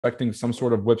expecting some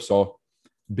sort of whipsaw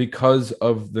because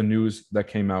of the news that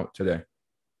came out today.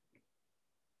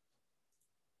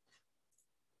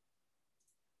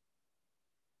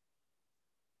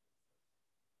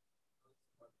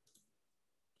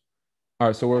 All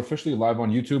right, so we're officially live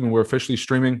on YouTube and we're officially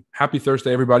streaming. Happy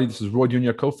Thursday, everybody. This is Roy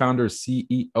Dunya, co-founder,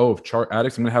 CEO of Chart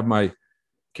Addicts. I'm going to have my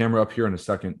camera up here in a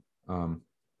second.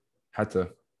 Had to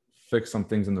fix some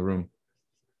things in the room.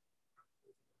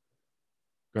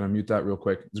 Gonna mute that real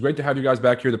quick. It's great to have you guys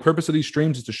back here. The purpose of these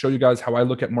streams is to show you guys how I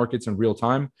look at markets in real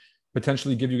time,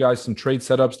 potentially give you guys some trade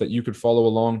setups that you could follow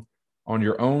along on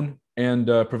your own, and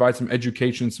provide some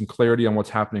education, some clarity on what's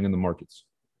happening in the markets.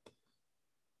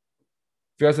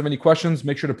 If you guys have any questions,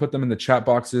 make sure to put them in the chat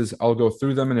boxes. I'll go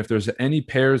through them. And if there's any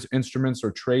pairs, instruments,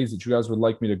 or trades that you guys would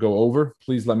like me to go over,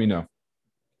 please let me know.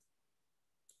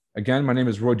 Again, my name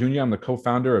is Roy Dunya. I'm the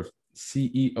co-founder of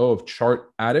CEO of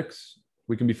Chart Addicts.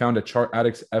 We can be found at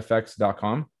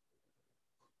chartaddictsfx.com. If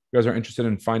you guys are interested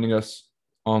in finding us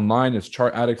online, it's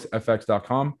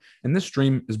chartaddictsfx.com. And this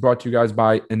stream is brought to you guys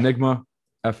by Enigma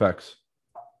FX.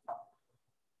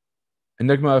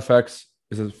 Enigma FX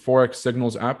is a Forex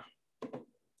signals app.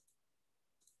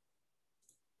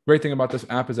 Great thing about this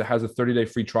app is it has a 30-day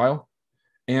free trial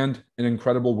and an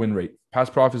incredible win rate.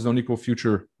 Past profits don't equal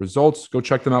future results. Go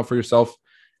check them out for yourself.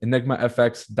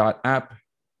 EnigmaFX.app,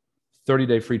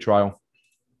 30-day free trial.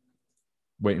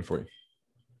 Waiting for you.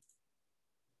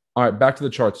 All right, back to the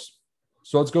charts.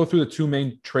 So let's go through the two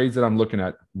main trades that I'm looking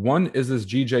at. One is this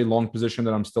GJ long position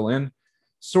that I'm still in.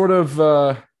 Sort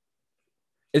of,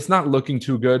 it's not looking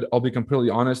too good. I'll be completely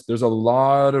honest. There's a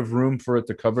lot of room for it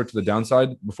to cover to the downside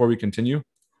before we continue.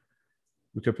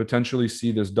 We could potentially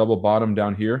see this double bottom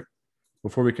down here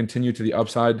before we continue to the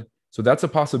upside. So that's a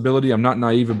possibility. I'm not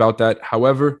naive about that.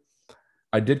 However,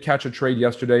 I did catch a trade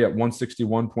yesterday at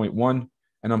 161.1,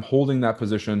 and I'm holding that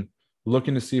position,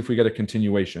 looking to see if we get a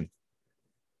continuation.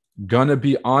 Gonna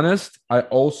be honest, I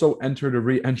also entered a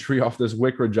re-entry off this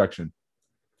wick rejection.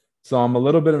 So I'm a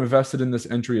little bit invested in this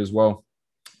entry as well.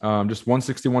 Just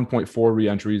 161.4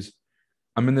 re-entries.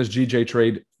 I'm in this GJ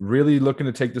trade, really looking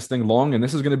to take this thing long, and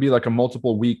this is going to be like a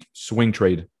multiple week swing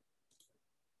trade.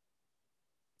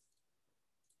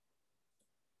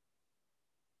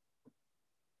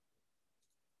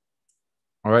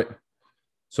 All right.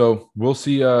 So we'll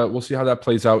see how that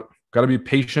plays out. Got to be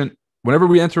patient. Whenever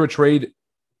we enter a trade,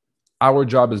 our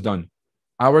job is done.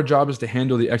 Our job is to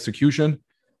handle the execution.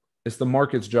 It's the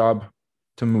market's job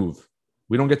to move.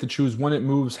 We don't get to choose when it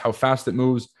moves, how fast it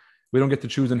moves. We don't get to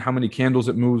choose in how many candles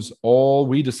it moves. All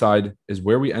we decide is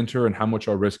where we enter and how much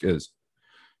our risk is.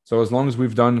 So as long as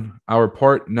we've done our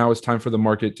part, now it's time for the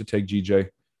market to take GJ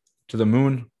to the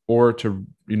moon or to,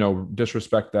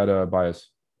 disrespect that bias.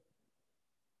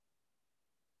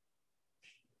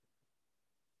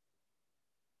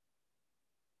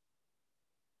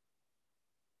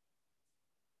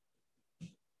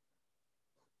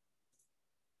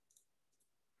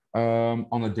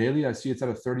 On the daily, I see it's at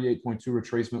a 38.2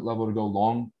 retracement level to go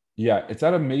long. Yeah, it's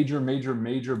at a major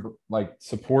like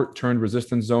support turned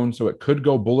resistance zone. So it could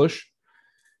go bullish.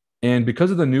 And because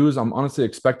of the news, I'm honestly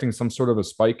expecting some sort of a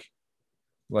spike.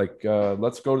 Like,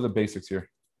 let's go to the basics here.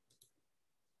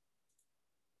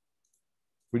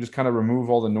 We just kind of remove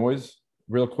all the noise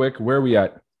real quick. Where are we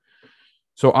at?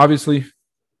 So obviously,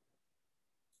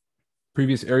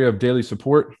 previous area of daily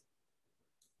support,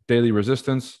 daily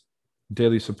resistance,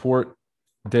 daily support,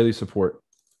 daily support.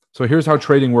 So here's how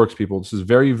trading works, people. This is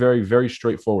very, very, very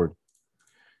straightforward.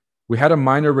 We had a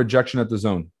minor rejection at the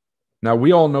zone. Now,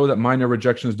 we all know that minor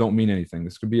rejections don't mean anything.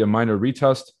 This could be a minor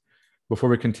retest before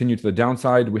we continue to the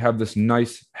downside. We have this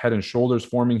nice head and shoulders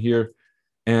forming here.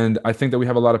 And I think that we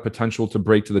have a lot of potential to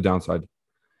break to the downside.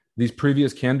 These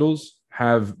previous candles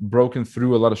have broken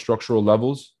through a lot of structural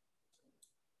levels.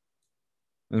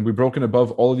 And we've broken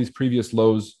above all of these previous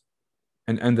lows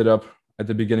and ended up at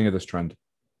the beginning of this trend.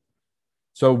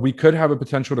 So we could have a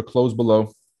potential to close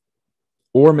below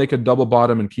or make a double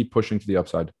bottom and keep pushing to the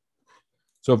upside.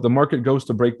 So if the market goes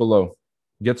to break below,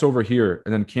 gets over here,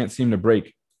 and then can't seem to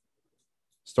break,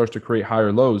 starts to create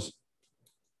higher lows,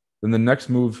 then the next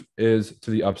move is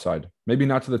to the upside. Maybe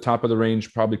not to the top of the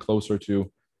range, probably closer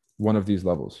to one of these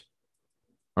levels.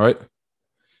 All right.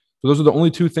 So those are the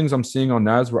only two things I'm seeing on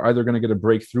NAS. We're either going to get a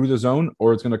break through the zone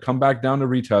or it's going to come back down to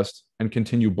retest and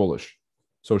continue bullish.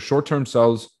 So short-term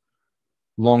sells,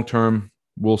 long-term,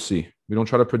 we'll see. We don't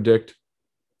try to predict,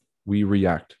 we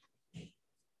react.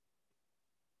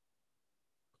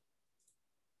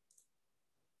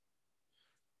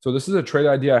 So this is a trade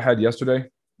idea I had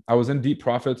yesterday. I was in deep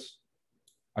profits.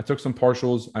 I took some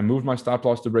partials. I moved my stop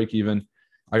loss to break even.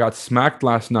 I got smacked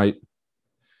last night.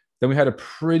 Then we had a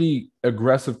pretty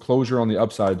aggressive closure on the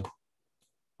upside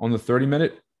on the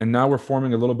 30-minute. And now we're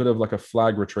forming a little bit of like a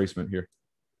flag retracement here.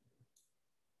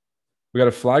 We got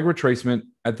a flag retracement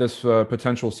at this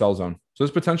potential sell zone. So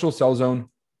this potential sell zone,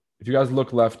 if you guys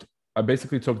look left, I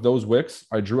basically took those wicks.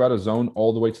 I drew out a zone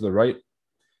all the way to the right.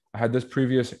 I had this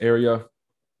previous area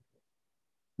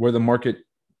where the market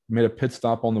made a pit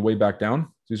stop on the way back down.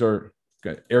 These are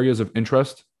areas of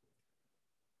interest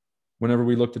whenever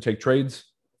we look to take trades.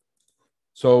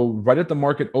 So right at the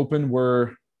market open,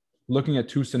 we're looking at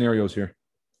two scenarios here.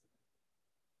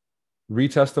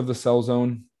 Retest of the sell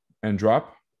zone and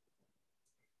drop,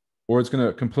 or it's going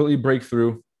to completely break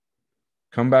through,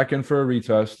 come back in for a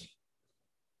retest,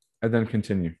 and then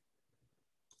continue.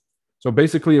 So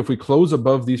basically, if we close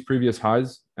above these previous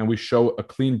highs and we show a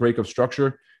clean break of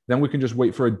structure, then we can just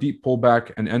wait for a deep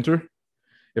pullback and enter.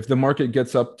 If the market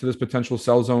gets up to this potential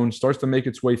sell zone, starts to make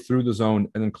its way through the zone,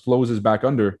 and then closes back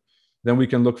under, then we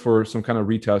can look for some kind of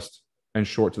retest and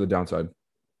short to the downside.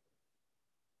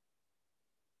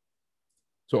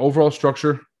 So overall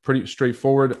structure, pretty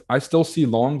straightforward. I still see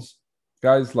longs,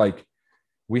 guys. Like,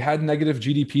 we had negative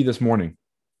GDP this morning.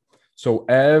 So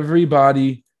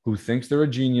everybody who thinks they're a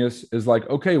genius is like,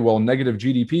 okay, well, negative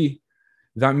GDP,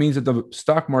 that means that the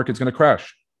stock market's going to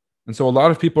crash. And so a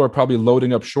lot of people are probably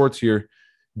loading up shorts here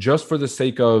just for the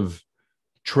sake of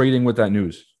trading with that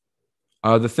news.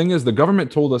 The thing is, the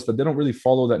government told us that they don't really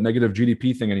follow that negative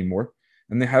GDP thing anymore,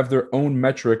 and they have their own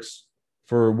metrics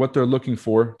for what they're looking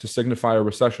for to signify a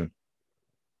recession.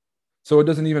 So it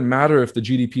doesn't even matter if the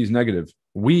GDP is negative.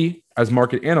 We, as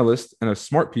market analysts and as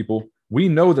smart people, we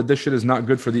know that this shit is not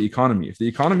good for the economy. If the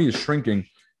economy is shrinking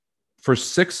for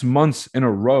 6 months in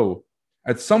a row,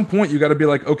 at some point you got to be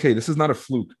like, okay, this is not a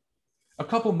fluke. A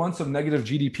couple months of negative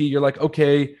GDP, you're like,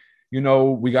 okay, you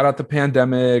know, we got out the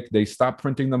pandemic, they stopped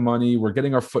printing the money, we're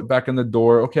getting our foot back in the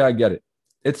door. Okay, I get it.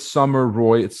 It's summer,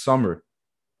 Roy, it's summer.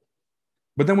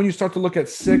 But then when you start to look at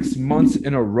 6 months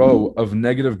in a row of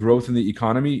negative growth in the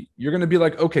economy, you're going to be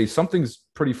like, okay, something's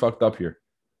pretty fucked up here.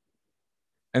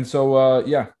 And so,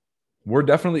 yeah, we're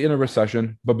definitely in a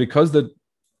recession. But because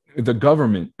the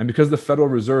government and because the Federal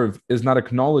Reserve is not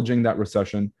acknowledging that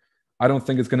recession, I don't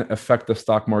think it's going to affect the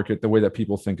stock market the way that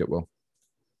people think it will.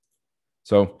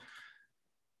 So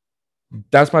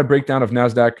that's my breakdown of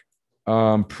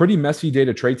NASDAQ. Pretty messy day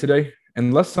to trade today.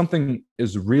 Unless something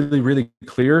is really, really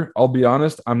clear, I'll be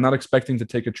honest, I'm not expecting to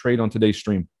take a trade on today's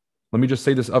stream. Let me just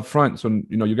say this up front so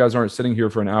you guys aren't sitting here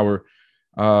for an hour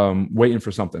waiting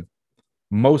for something.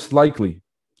 Most likely,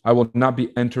 I will not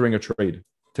be entering a trade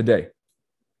today.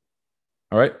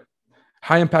 All right?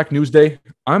 High impact news day.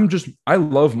 I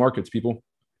love markets, people.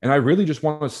 And I really just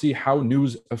want to see how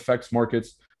news affects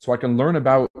markets so I can learn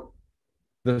about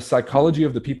the psychology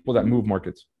of the people that move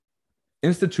markets.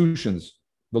 Institutions,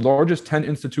 the largest 10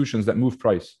 institutions that move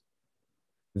price,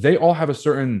 they all have a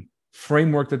certain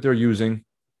framework that they're using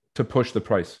to push the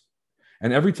price.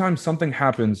 And every time something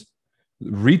happens,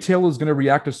 retail is going to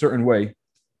react a certain way.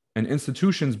 And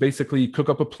institutions basically cook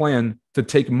up a plan to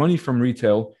take money from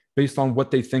retail based on what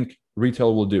they think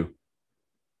retail will do.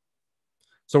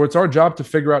 So it's our job to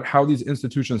figure out how these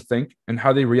institutions think and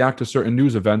how they react to certain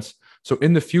news events. So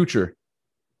in the future,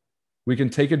 we can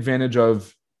take advantage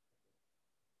of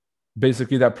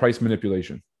basically that price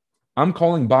manipulation. I'm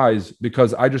calling buys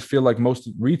because I just feel like most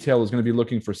retail is going to be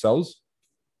looking for sells.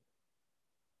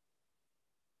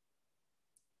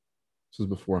 This is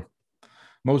before.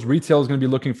 Most retail is going to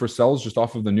be looking for sells just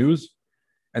off of the news.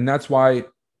 And that's why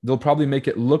they'll probably make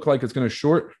it look like it's going to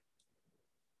short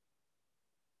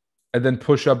and then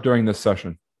push up during this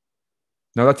session.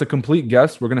 Now, that's a complete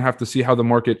guess. We're going to have to see how the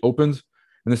market opens.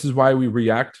 And this is why we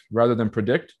react rather than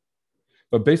predict.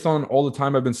 But based on all the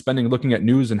time I've been spending looking at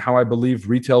news and how I believe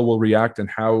retail will react and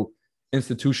how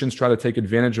institutions try to take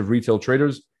advantage of retail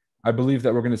traders, I believe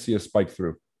that we're going to see a spike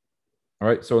through. All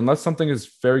right. So unless something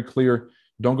is very clear,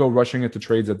 don't go rushing into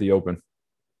trades at the open.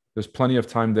 There's plenty of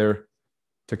time there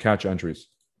to catch entries.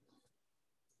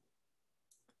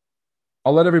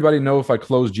 I'll let everybody know if I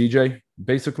close GJ.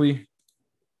 Basically,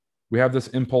 we have this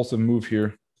impulsive move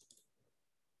here.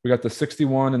 We got the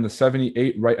 61 and the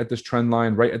 78 right at this trend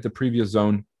line, right at the previous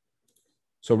zone.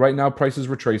 So right now, price is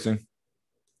retracing.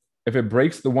 If it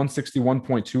breaks the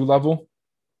 161.2 level,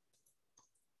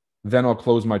 then I'll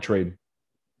close my trade.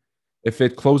 If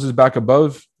it closes back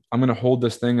above, I'm going to hold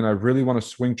this thing, and I really want to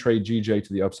swing trade GJ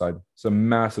to the upside. It's a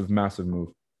massive, massive move.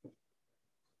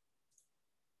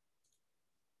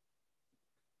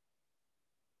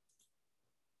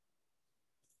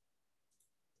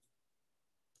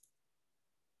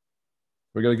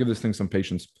 We got to give this thing some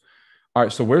patience. All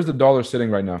right, so where's the dollar sitting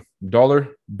right now? Dollar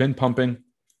been pumping.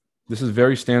 This is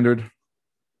very standard.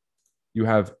 You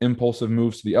have impulsive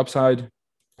moves to the upside,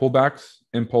 pullbacks,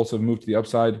 impulsive move to the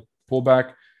upside,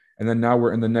 pullback, and then now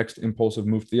we're in the next impulsive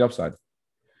move to the upside.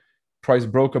 Price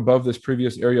broke above this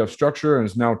previous area of structure and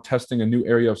is now testing a new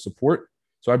area of support.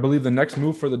 So I believe the next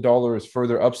move for the dollar is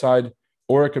further upside,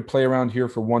 or it could play around here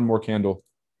for one more candle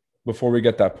before we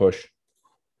get that push.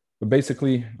 But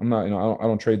basically, I'm not, I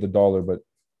don't trade the dollar, but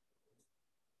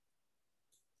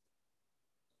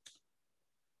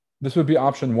this would be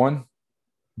option one.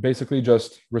 Basically,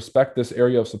 just respect this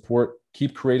area of support,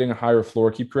 keep creating a higher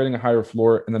floor,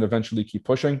 and then eventually keep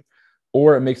pushing.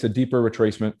 Or it makes a deeper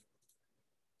retracement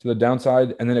to the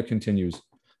downside, and then it continues.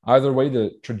 Either way,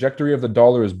 the trajectory of the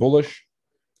dollar is bullish,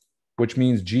 which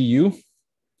means GU,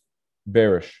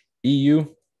 bearish. EU,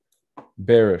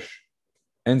 bearish.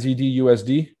 NZD,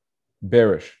 USD,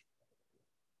 bearish.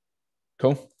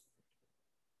 Cool.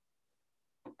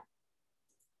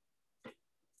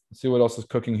 Let's see what else is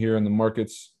cooking here in the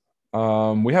markets.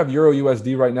 We have Euro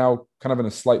USD right now, kind of in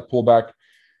a slight pullback.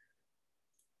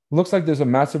 Looks like there's a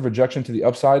massive rejection to the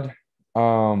upside.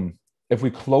 If we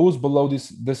close below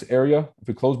this area, if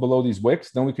we close below these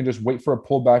wicks, then we can just wait for a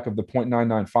pullback of the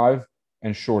 0.995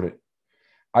 and short it.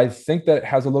 I think that it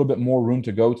has a little bit more room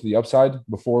to go to the upside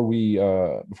before we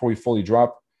fully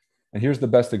drop. And here's the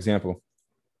best example.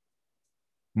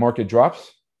 Market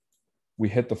drops, we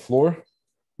hit the floor,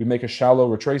 we make a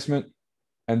shallow retracement,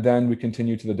 and then we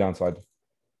continue to the downside.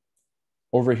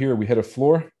 Over here, we hit a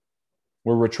floor,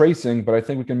 we're retracing, but I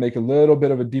think we can make a little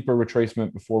bit of a deeper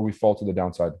retracement before we fall to the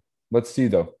downside. Let's see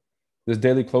though. This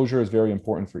daily closure is very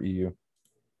important for EU.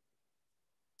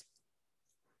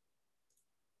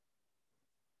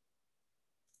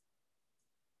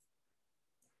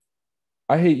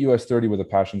 I hate US 30 with a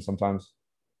passion sometimes.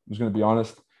 I'm just going to be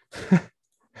honest.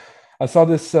 I saw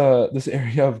this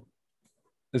area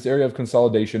of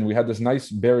consolidation. We had this nice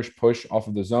bearish push off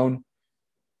of the zone.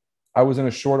 I was in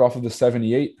a short off of the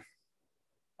 78.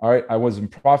 All right, I was in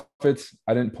profits.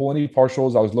 I didn't pull any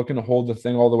partials. I was looking to hold the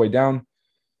thing all the way down.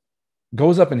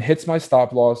 Goes up and hits my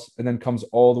stop loss, and then comes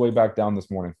all the way back down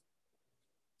this morning.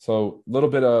 So a little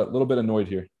bit annoyed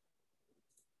here.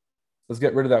 Let's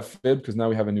get rid of that fib because now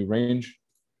we have a new range.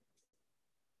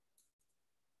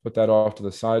 Put that off to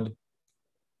the side.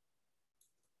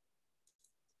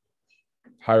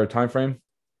 Higher time frame.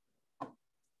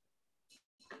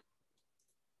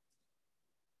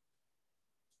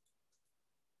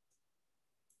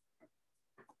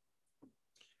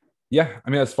 Yeah, I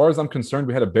mean, as far as I'm concerned,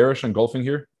 we had a bearish engulfing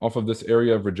here off of this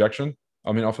area of rejection.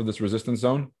 I mean, off of this resistance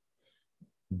zone.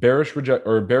 Bearish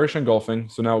engulfing.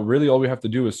 So now really all we have to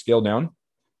do is scale down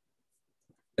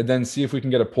and then see if we can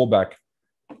get a pullback.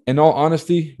 In all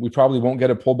honesty, we probably won't get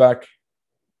a pullback,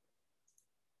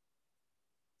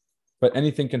 but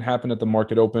anything can happen at the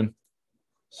market open.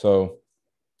 So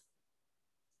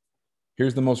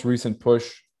here's the most recent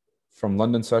push from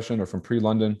London session or from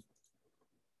pre-London.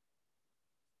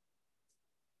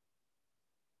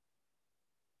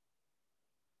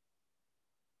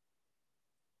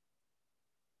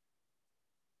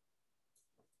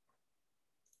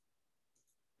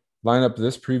 Line up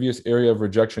this previous area of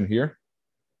rejection here.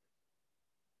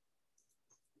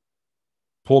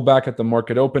 Pull back at the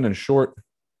market open and short.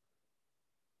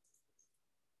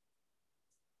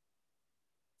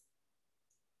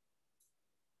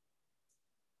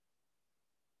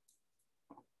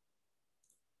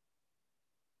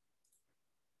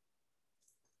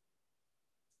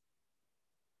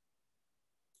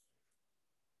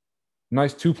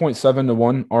 Nice 2.7 to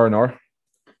 1 R&R. Let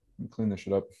me clean this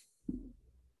shit up.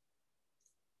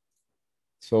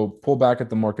 So pull back at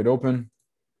the market open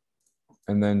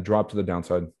and then drop to the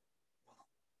downside.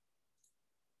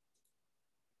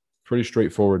 Pretty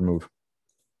straightforward move.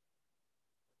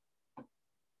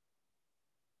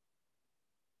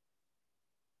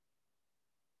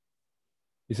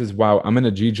 He says, wow, I'm in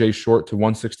a GJ short to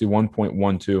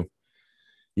 161.12.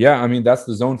 Yeah, I mean, that's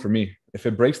the zone for me. If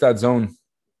it breaks that zone,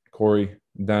 Corey,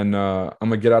 then I'm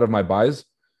going to get out of my buys.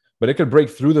 But it could break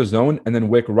through the zone and then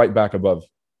wick right back above.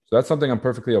 So that's something I'm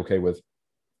perfectly okay with.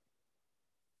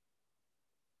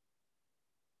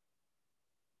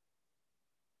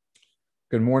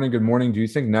 Good morning. Good morning. Do you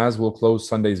think NAS will close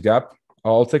Sunday's gap?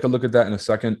 I'll take a look at that in a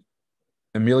second.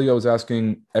 Emilio is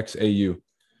asking XAU.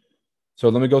 So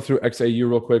let me go through XAU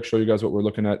real quick, show you guys what we're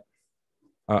looking at.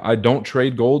 I don't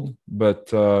trade gold,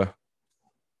 but I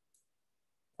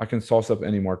can sauce up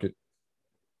any market.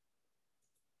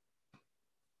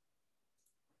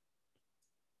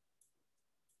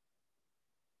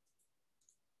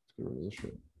 Let's get rid of this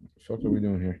shit. What the fuck are we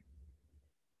doing here?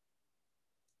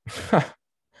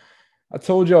 I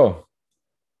told y'all.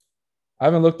 I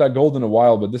haven't looked at gold in a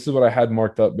while, but this is what I had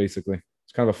marked up basically.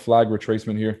 It's kind of a flag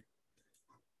retracement here.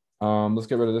 Let's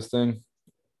get rid of this thing.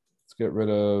 Let's get rid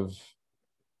of.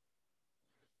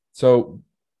 So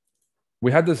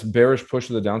we had this bearish push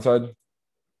to the downside.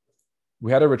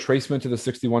 We had a retracement to the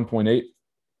 61.8.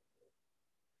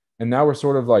 And now we're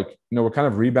sort of like, we're kind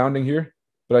of rebounding here.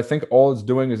 But I think all it's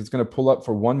doing is it's going to pull up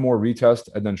for one more retest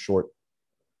and then short.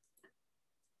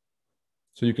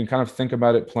 So you can kind of think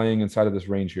about it playing inside of this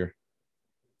range here.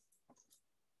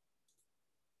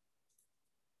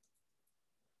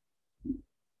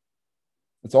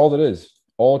 That's all it is.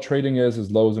 All trading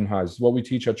is lows and highs. It's what we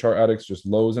teach at Chart Addicts, just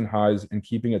lows and highs and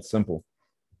keeping it simple.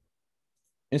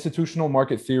 Institutional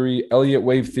market theory, Elliott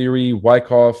wave theory,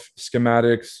 Wyckoff,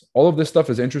 schematics, all of this stuff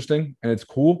is interesting and it's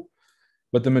cool.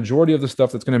 But the majority of the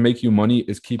stuff that's going to make you money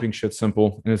is keeping shit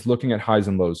simple and it's looking at highs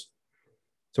and lows.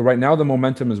 So right now the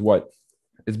momentum is what?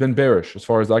 It's been bearish as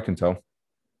far as I can tell.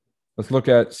 Let's look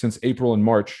at since April and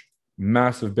March,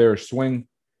 massive bearish swing,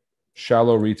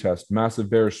 shallow retest, massive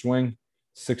bearish swing,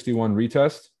 61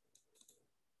 retest.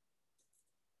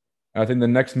 I think the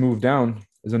next move down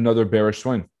is another bearish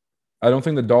swing. I don't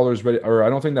think the dollar is ready, or I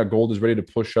don't think that gold is ready to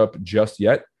push up just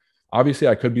yet. Obviously,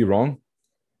 I could be wrong.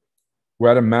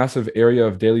 We're at a massive area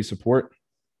of daily support.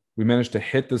 We managed to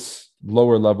hit this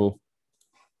lower level,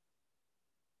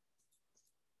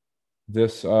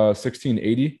 this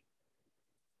 1680,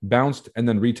 bounced and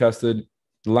then retested.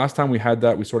 The last time we had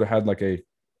that, we sort of had like a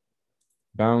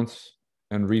bounce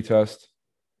and retest,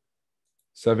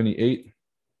 78,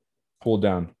 pull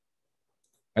down.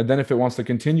 And then if it wants to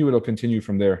continue, it'll continue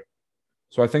from there.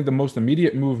 So I think the most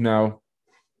immediate move now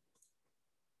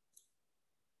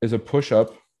is a push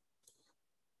up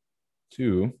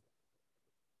to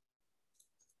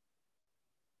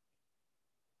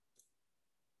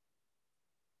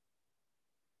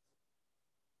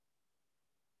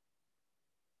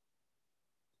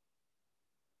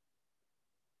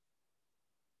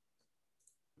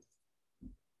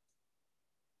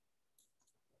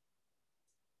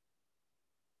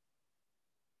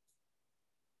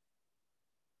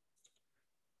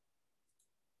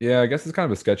I guess it's kind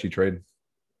of a sketchy trade.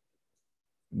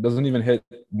 It doesn't even hit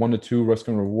 1 to 2 risk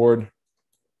and reward.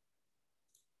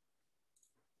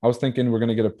 I was thinking we're going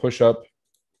to get a push up,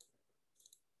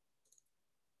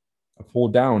 a pull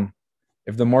down.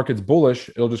 If the market's bullish,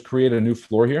 it'll just create a new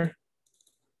floor here and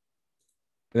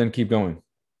then keep going.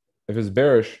 If it's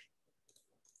bearish,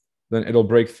 then it'll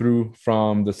break through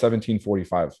from the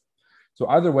 1745. So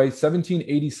either way,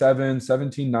 1787,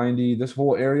 1790, this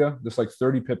whole area, this like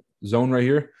 30 pip zone right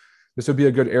here, this would be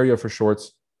a good area for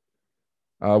shorts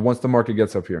once the market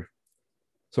gets up here.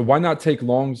 So why not take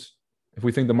longs if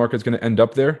we think the market's going to end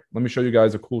up there? Let me show you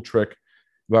guys a cool trick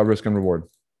about risk and reward.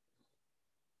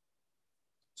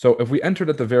 So if we entered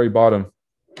at the very bottom,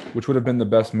 which would have been the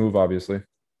best move, obviously,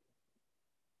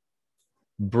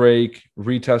 break,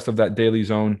 retest of that daily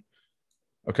zone.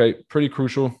 Okay, pretty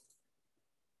crucial.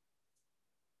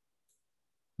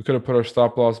 We could have put our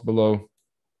stop loss below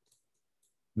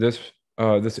this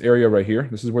this area right here.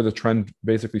 This is where the trend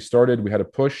basically started. We had a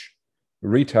push,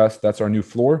 retest. That's our new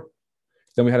floor.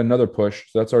 Then we had another push.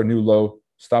 So that's our new low.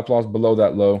 Stop loss below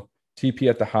that low. TP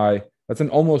at the high. That's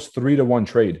an almost 3-to-1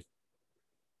 trade.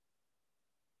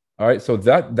 All right, so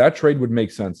that trade would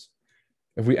make sense.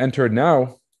 If we entered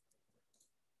now,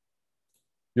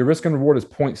 your risk and reward is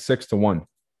 0.6 to 1.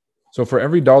 So for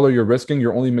every dollar you're risking,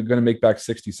 you're only going to make back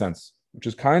 60 cents, which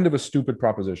is kind of a stupid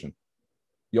proposition.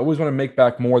 You always want to make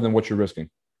back more than what you're risking.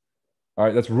 All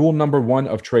right, that's rule number 1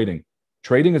 of trading.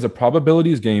 Trading is a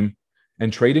probabilities game,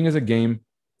 and trading is a game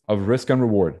of risk and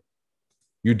reward.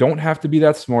 You don't have to be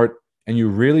that smart, and you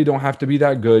really don't have to be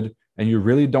that good, and you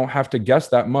really don't have to guess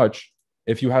that much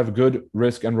if you have good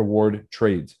risk and reward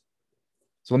trades.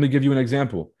 So let me give you an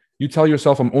example. You tell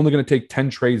yourself, I'm only going to take 10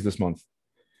 trades this month,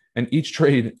 and each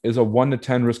trade is a 1 to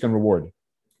 10 risk and reward.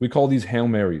 We call these Hail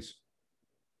Marys.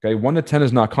 Okay, 1 to 10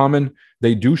 is not common.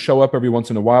 They do show up every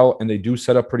once in a while, and they do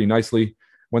set up pretty nicely.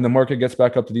 When the market gets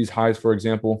back up to these highs, for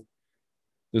example,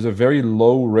 there's a very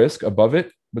low risk above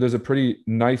it, but there's a pretty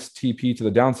nice TP to the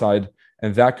downside,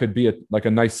 and that could be like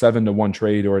a nice 7 to 1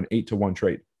 trade or an 8 to 1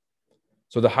 trade.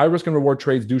 So the high risk and reward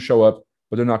trades do show up,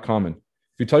 but they're not common.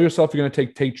 If you tell yourself you're going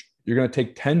to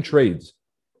take 10 trades,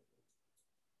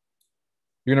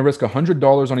 you're going to risk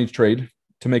 $100 on each trade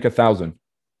to make 1,000.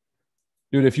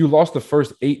 Dude, if you lost the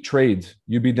first 8 trades,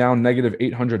 you'd be down negative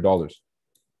 $800.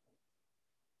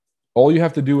 All you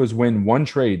have to do is win 1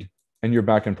 trade and you're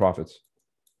back in profits.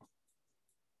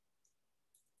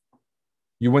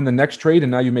 You win the next trade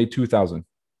and now you made 2,000.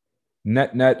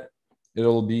 Net,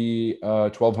 it'll be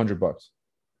 $1,200.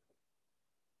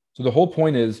 So the whole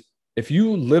point is, if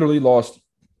you literally lost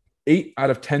 8 out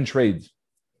of 10 trades,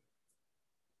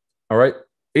 all right,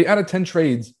 8 out of 10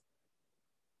 trades,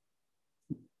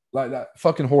 like that,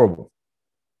 fucking horrible.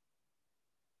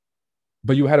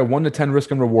 But you had a 1 to 10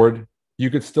 risk and reward, you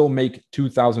could still make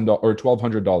 $2,000 or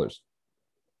 $1,200,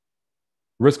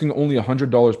 risking only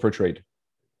 $100 per trade.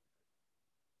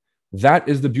 That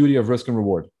is the beauty of risk and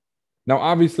reward. Now,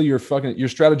 obviously, your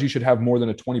strategy should have more than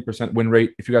a 20% win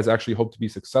rate if you guys actually hope to be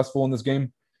successful in this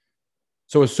game.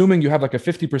 So assuming you have like a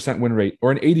 50% win rate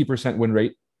or an 80% win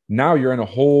rate, now you're in a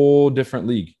whole different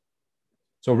league.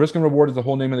 So risk and reward is the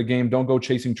whole name of the game. Don't go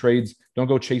chasing trades. Don't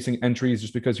go chasing entries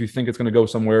just because you think it's going to go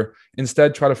somewhere.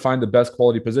 Instead, try to find the best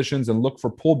quality positions and look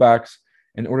for pullbacks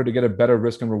in order to get a better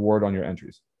risk and reward on your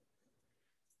entries.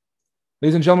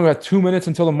 Ladies and gentlemen, we have 2 minutes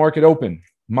until the market open.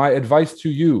 My advice to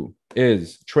you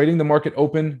is trading the market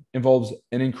open involves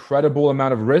an incredible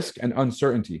amount of risk and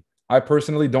uncertainty. I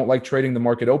personally don't like trading the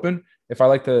market open. If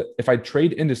I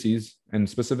trade indices, and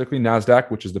specifically NASDAQ,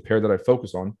 which is the pair that I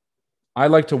focus on, I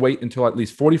like to wait until at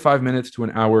least 45 minutes to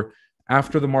an hour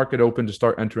after the market open to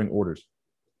start entering orders.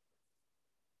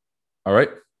 All right.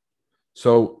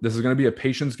 So this is going to be a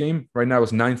patience game. Right now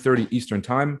it's 9:30 Eastern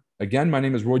time. Again, my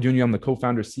name is Roy Duny. I'm the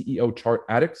co-founder, CEO, Chart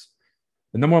Addicts,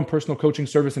 the #1 personal coaching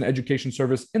service and education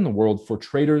service in the world for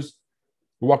traders.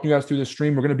 We're walking you guys through this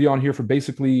stream. We're going to be on here for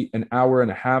basically an hour and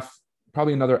a half,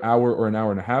 probably another hour or an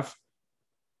hour and a half.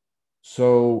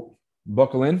 So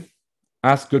buckle in,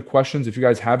 ask good questions if you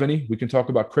guys have any. We can talk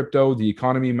about crypto, the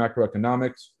economy,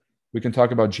 macroeconomics. We can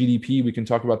talk about GDP. We can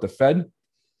talk about the Fed.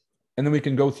 And then we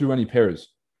can go through any pairs.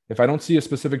 If I don't see a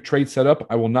specific trade set up,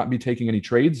 I will not be taking any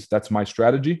trades. That's my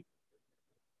strategy.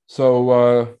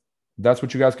 So that's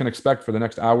what you guys can expect for the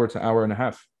next hour to hour and a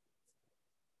half.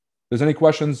 If there's any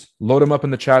questions, load them up in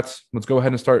the chats. Let's go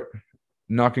ahead and start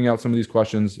knocking out some of these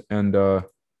questions, and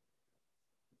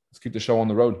let's keep the show on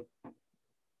the road.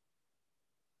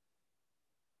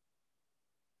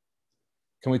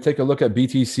 Can we take a look at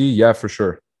BTC? Yeah, for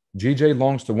sure. GJ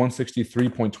longs to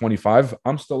 163.25.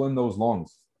 I'm still in those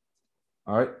longs.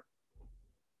 All right.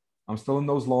 I'm still in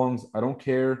those longs. I don't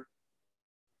care.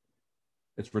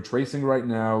 It's retracing right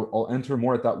now. I'll enter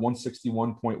more at that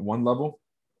 161.1 level.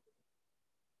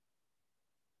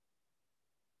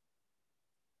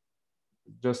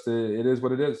 Just it is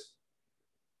what it is.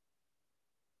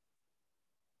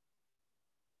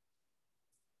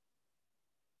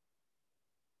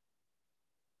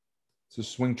 It's a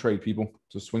swing trade, people.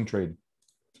 It's a swing trade.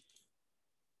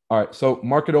 All right, so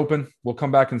market open. We'll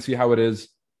come back and see how it is.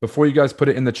 Before you guys put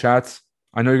it in the chats,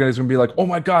 I know you guys are going to be like, oh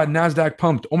my God, NASDAQ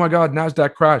pumped. Oh my God,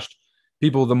 NASDAQ crashed.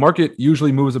 People, the market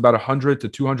usually moves about 100 to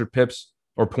 200 pips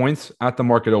or points at the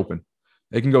market open.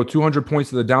 It can go 200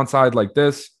 points to the downside like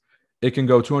this. It can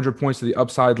go 200 points to the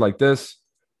upside like this.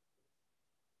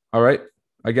 All right,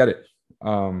 I get it.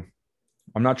 I'm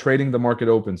not trading the market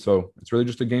open, so it's really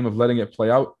just a game of letting it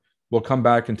play out. We'll come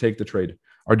back and take the trade.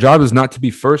 Our job is not to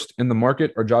be first in the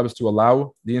market. Our job is to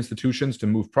allow the institutions to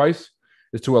move price,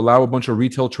 is to allow a bunch of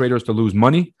retail traders to lose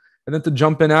money, and then to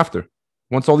jump in after.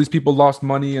 Once all these people lost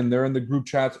money and they're in the group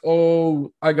chats,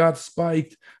 oh, I got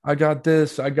spiked, I got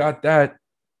this, I got that.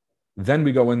 Then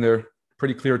we go in there,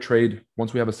 pretty clear trade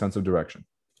once we have a sense of direction.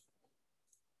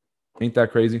 Ain't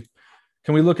that crazy?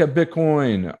 Can we look at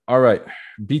Bitcoin? All right,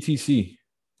 BTC.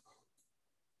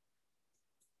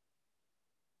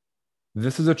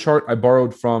 This is a chart I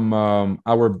borrowed from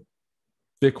our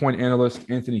Bitcoin analyst,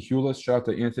 Anthony Hewlett. Shout out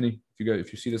to Anthony.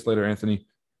 If you see this later, Anthony,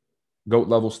 GOAT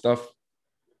level stuff.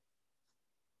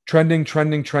 Trending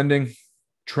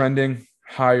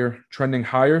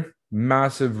higher,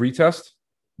 massive retest,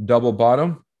 double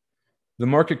bottom. The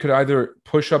market could either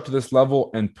push up to this level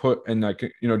and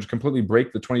just completely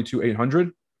break the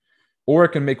 22,800, or it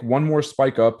can make one more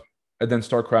spike up and then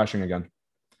start crashing again.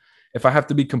 If I have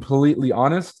to be completely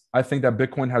honest, I think that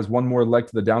Bitcoin has one more leg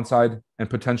to the downside and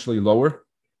potentially lower.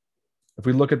 If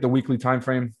we look at the weekly time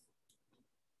frame,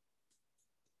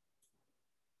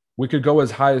 we could go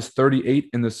as high as 38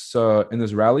 in this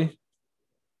rally,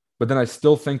 but then I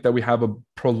still think that we have a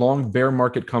prolonged bear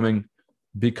market coming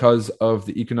because of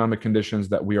the economic conditions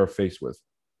that we are faced with.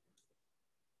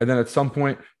 And then at some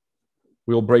point,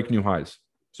 we will break new highs.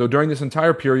 So during this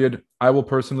entire period, I will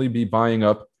personally be buying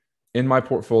up in my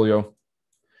portfolio.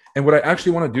 And what I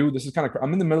actually want to do, this is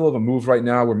I'm in the middle of a move right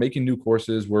now. We're making new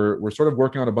courses. We're sort of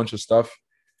working on a bunch of stuff.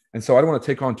 And so I don't want to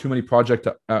take on too many projects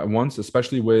at once,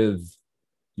 especially with,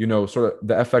 sort of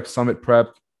the FX Summit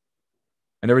prep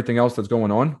and everything else that's going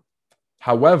on.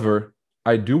 However,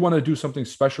 I do want to do something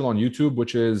special on YouTube,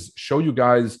 which is show you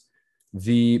guys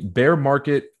the bear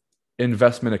market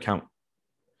investment account.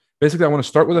 Basically, I want to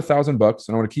start with $1,000 and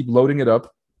I want to keep loading it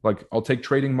up. Like I'll take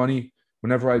trading money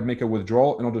whenever I make a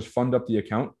withdrawal and I'll just fund up the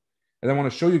account. And I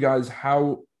want to show you guys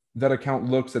how that account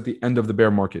looks at the end of the bear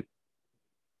market.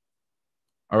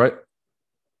 All right.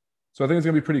 So I think it's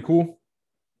going to be pretty cool.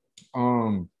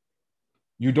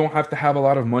 You don't have to have a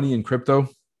lot of money in crypto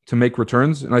to make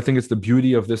returns. And I think it's the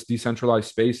beauty of this decentralized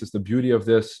space. It's the beauty of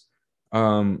this, the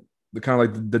kind of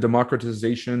like the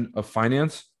democratization of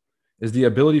finance is the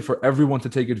ability for everyone to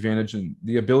take advantage and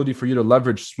the ability for you to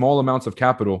leverage small amounts of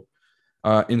capital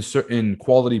in certain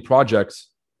quality projects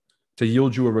to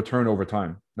yield you a return over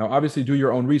time. Now, obviously, do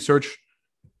your own research.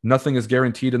 Nothing is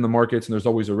guaranteed in the markets, and there's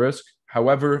always a risk.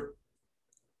 However,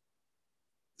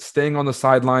 staying on the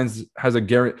sidelines has a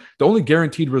guarantee. The only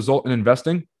guaranteed result in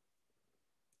investing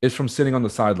is from sitting on the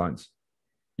sidelines.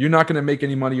 You're not going to make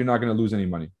any money. You're not going to lose any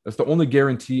money. That's the only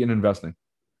guarantee in investing.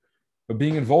 But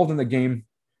being involved in the game,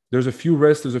 there's a few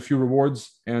risks, there's a few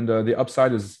rewards, and the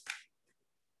upside is,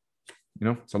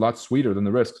 it's a lot sweeter than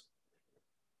the risks.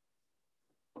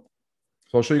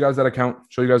 So I'll show you guys that account,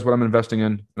 show you guys what I'm investing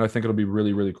in, and I think it'll be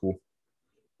really, really cool.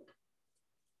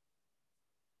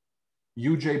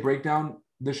 UJ breakdown,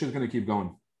 this shit's going to keep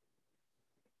going.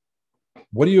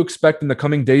 What do you expect in the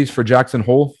coming days for Jackson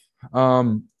Hole?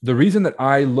 The reason that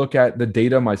I look at the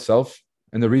data myself,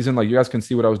 and the reason, like you guys can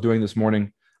see what I was doing this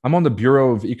morning, I'm on the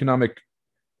Bureau of Economic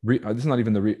this is not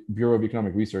even the Bureau of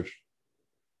Economic Research.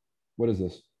 What is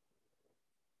this?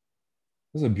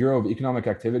 This is a Bureau of Economic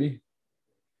Activity.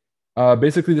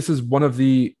 Basically, this is one of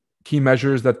the key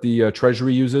measures that the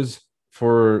Treasury uses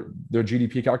for their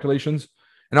GDP calculations.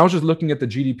 And I was just looking at the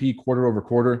GDP quarter over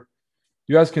quarter.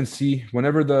 You guys can see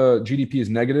whenever the GDP is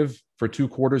negative for 2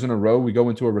 quarters in a row, we go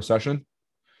into a recession.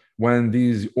 When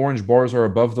these orange bars are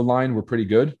above the line, we're pretty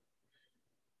good.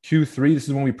 Q3, this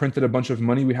is when we printed a bunch of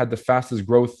money. We had the fastest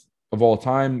growth of all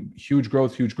time, huge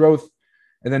growth.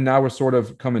 And then now we're sort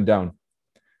of coming down.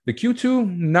 The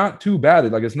Q2, not too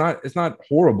bad. Like it's not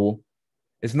horrible.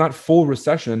 It's not full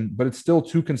recession, but it's still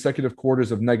 2 consecutive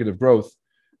quarters of negative growth,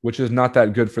 which is not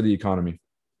that good for the economy.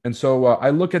 And so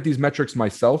I look at these metrics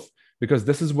myself because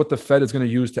this is what the Fed is going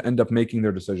to use to end up making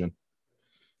their decision.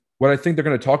 What I think they're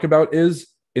going to talk about is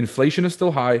inflation is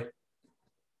still high.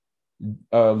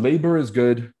 Labor is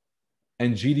good,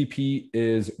 and GDP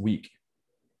is weak.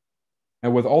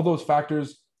 And with all those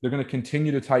factors, they're going to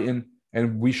continue to tighten,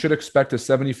 and we should expect a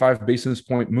 75 basis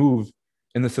point move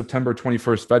in the September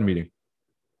 21st Fed meeting.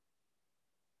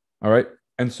 All right.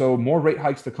 And so more rate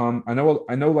hikes to come. I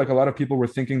know like a lot of people were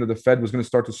thinking that the Fed was going to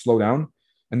start to slow down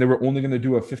and they were only going to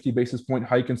do a 50 basis point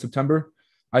hike in September.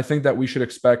 I think that we should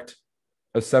expect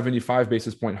a 75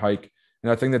 basis point hike.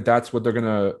 And I think that that's what they're going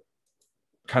to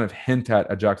kind of hint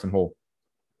at Jackson Hole.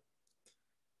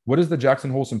 What is the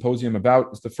Jackson Hole Symposium about?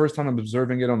 It's the first time I'm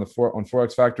observing it on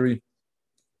Forex Factory.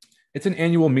 It's an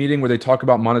annual meeting where they talk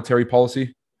about monetary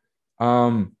policy.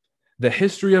 The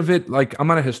history of it, like I'm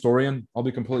not a historian, I'll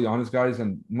be completely honest, guys,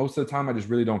 and most of the time I just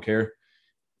really don't care.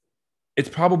 It's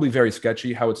probably very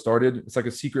sketchy how it started. It's like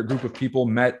a secret group of people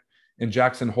met in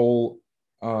Jackson Hole.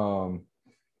 I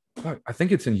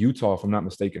think it's in Utah, if I'm not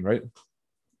mistaken, right?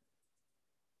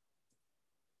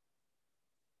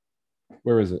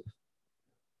 Where is it?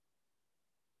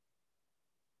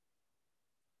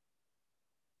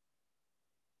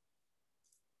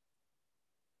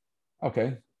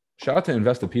 Okay. Shout out to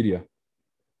Investopedia.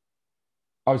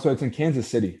 Oh, so it's in Kansas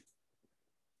City.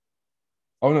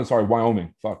 Oh, no, sorry,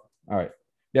 Wyoming. Fuck. All right.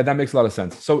 Yeah, that makes a lot of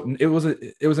sense. So it was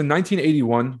in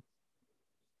 1981.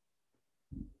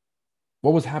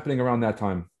 What was happening around that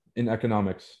time in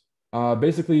economics?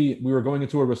 Basically, we were going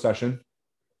into a recession.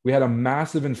 We had a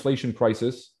massive inflation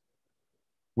crisis.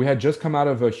 We had just come out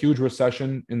of a huge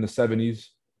recession in the 70s.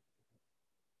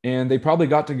 And they probably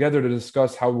got together to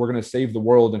discuss how we're going to save the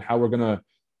world and how we're going to,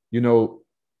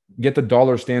 get the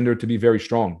dollar standard to be very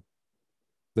strong.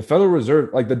 The Federal Reserve,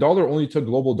 like the dollar only took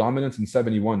global dominance in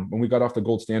 71 when we got off the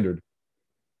gold standard.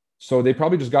 So they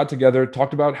probably just got together,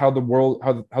 talked about how the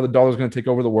dollar is going to take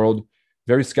over the world.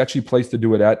 Very sketchy place to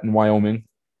do it at in Wyoming.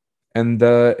 And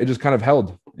it just kind of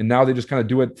held. And now they just kind of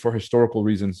do it for historical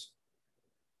reasons.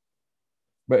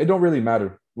 But it don't really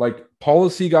matter. Like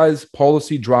policy, guys,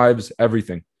 policy drives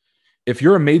everything. If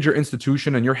you're a major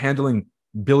institution and you're handling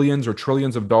billions or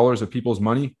trillions of dollars of people's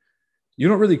money, you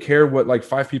don't really care what like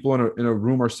 5 people in a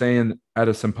room are saying at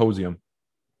a symposium.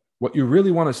 What you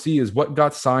really want to see is what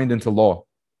got signed into law.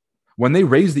 When they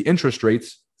raise the interest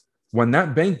rates, when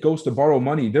that bank goes to borrow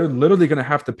money, they're literally going to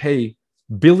have to pay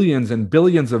billions and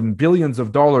billions and billions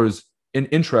of dollars in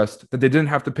interest that they didn't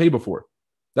have to pay before.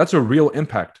 That's a real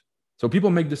impact. So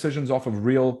people make decisions off of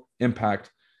real impact.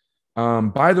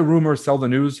 Buy the rumor, sell the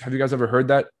news. Have you guys ever heard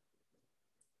that?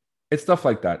 It's stuff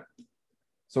like that.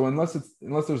 So unless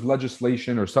there's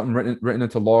legislation or something written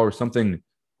into law or something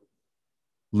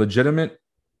legitimate,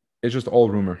 it's just all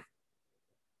rumor.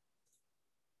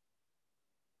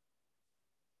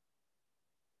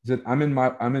 Is it? I'm in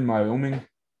Wyoming.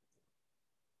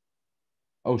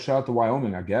 Oh, shout out to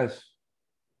Wyoming, I guess.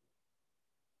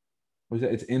 Was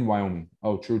it? It's in Wyoming.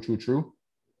 Oh, true, true, true.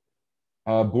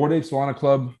 Bored Ape Solana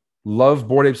Club. Love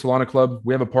Bored Ape Solana Club.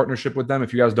 We have a partnership with them.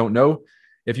 If you guys don't know,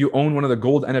 if you own one of the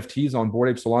gold NFTs on Bored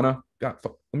Ape Solana, God,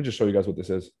 let me just show you guys what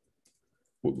this is.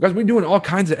 Guys, we're doing all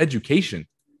kinds of education.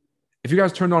 If you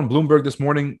guys turned on Bloomberg this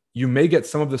morning, you may get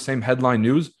some of the same headline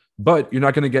news, but you're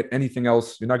not going to get anything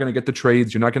else. You're not going to get the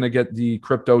trades. You're not going to get the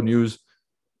crypto news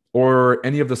or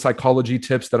any of the psychology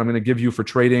tips that I'm going to give you for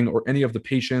trading or any of the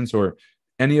patience or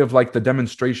any of like the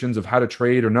demonstrations of how to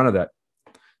trade or none of that.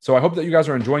 So I hope that you guys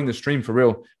are enjoying the stream for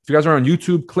real. If you guys are on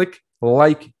YouTube, click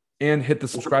like and hit the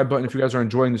subscribe button if you guys are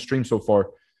enjoying the stream so far.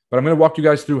 But I'm going to walk you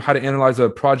guys through how to analyze a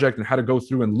project and how to go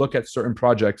through and look at certain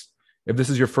projects if this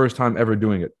is your first time ever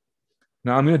doing it.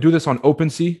 Now, I'm going to do this on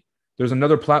OpenSea. There's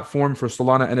another platform for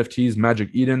Solana NFTs, Magic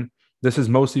Eden. This is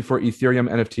mostly for Ethereum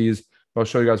NFTs. I'll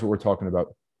show you guys what we're talking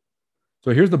about.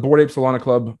 So here's the Bored Ape Solana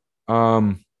Club.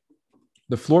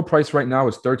 The floor price right now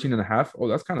is 13.5. Oh,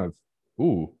 that's kind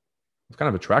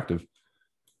of attractive.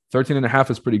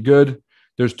 13.5 is pretty good.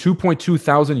 There's 2.2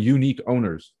 thousand unique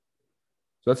owners.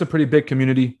 So that's a pretty big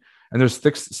community. And there's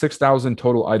 6,000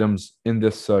 total items in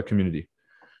this community.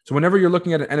 So whenever you're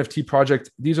looking at an NFT project,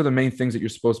 these are the main things that you're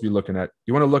supposed to be looking at.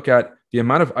 You want to look at the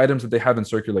amount of items that they have in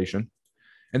circulation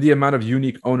and the amount of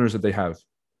unique owners that they have.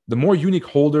 The more unique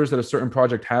holders that a certain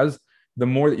project has, the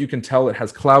more that you can tell it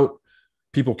has clout.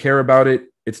 People care about it.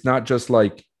 It's not just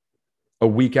like a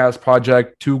weak ass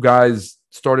project. Two guys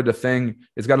started a thing.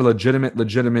 It's got a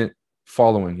legitimate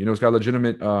following. You know, it's got a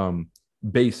legitimate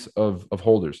base of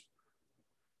holders.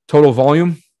 Total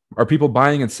volume. Are people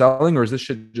buying and selling, or is this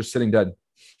shit just sitting dead?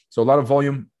 So a lot of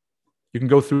volume. You can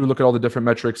go through, look at all the different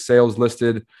metrics, sales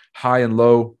listed, high and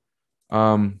low.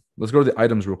 Let's go to the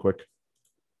items real quick.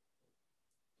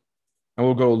 And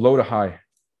we'll go low to high.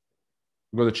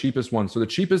 We'll go the cheapest one. So the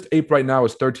cheapest ape right now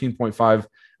is 13.5.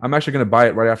 I'm actually going to buy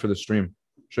it right after the stream.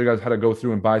 Show you guys how to go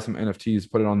through and buy some NFTs,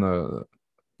 put it on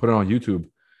YouTube.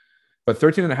 But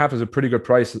 13.5 is a pretty good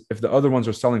price if the other ones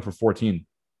are selling for 14.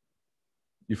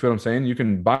 You feel what I'm saying? You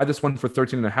can buy this one for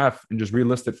 13.5 and just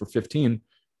relist it for 15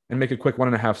 and make a quick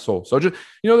 1.5 sold. So just,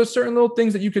 there's certain little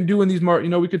things that you can do in these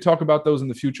markets. We could talk about those in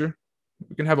the future.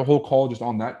 We can have a whole call just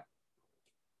on that.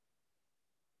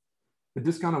 The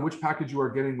discount on which package you are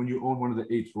getting when you own one of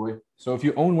the apes, Roy. So if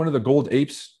you own one of the gold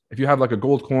apes, if you have like a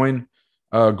gold coin,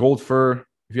 gold fur,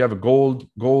 if you have a gold,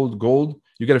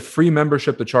 you get a free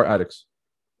membership to Chart Addicts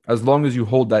as long as you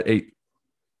hold that ape.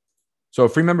 So a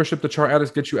free membership to Chart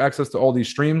Addicts gets you access to all these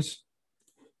streams.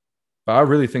 But I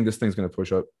really think this thing's going to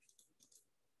push up.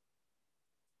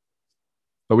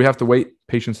 But we have to wait.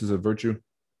 Patience is a virtue.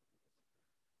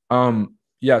 So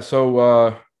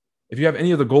if you have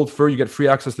any of the gold fur, you get free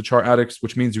access to Chart Addicts,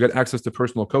 which means you get access to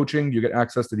personal coaching. You get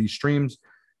access to these streams.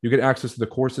 You get access to the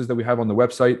courses that we have on the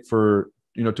website for,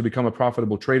 to become a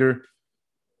profitable trader.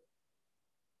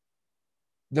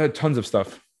 There are tons of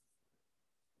stuff.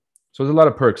 So there's a lot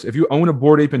of perks. If you own a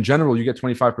Bored Ape in general, you get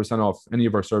 25% off any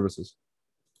of our services.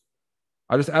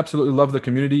 I just absolutely love the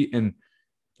community. And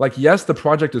yes, the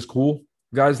project is cool.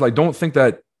 Guys, don't think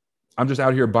that I'm just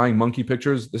out here buying monkey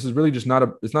pictures. This is really just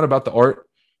it's not about the art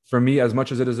for me as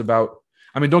much as it is about,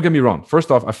 don't get me wrong.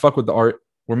 First off, I fuck with the art.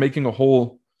 We're making a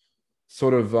whole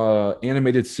sort of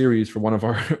animated series for one of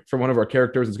our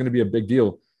characters. It's going to be a big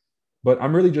deal. But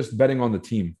I'm really just betting on the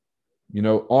team.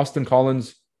 Austin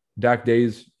Collins, Dak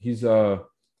Days, he's a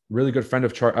really good friend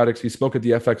of Chart Addicts. He spoke at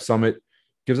the FX Summit,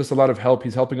 gives us a lot of help.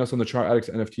 He's helping us on the Chart Addicts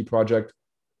NFT project.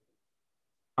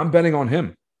 I'm betting on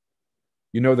him.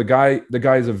 The guy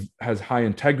has high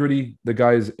integrity. The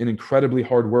guy is an incredibly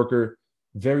hard worker,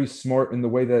 very smart in the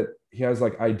way that he has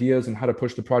ideas and how to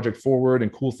push the project forward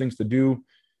and cool things to do.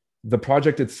 The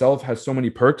project itself has so many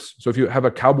perks. So if you have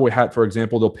a cowboy hat, for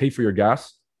example, they'll pay for your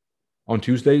gas on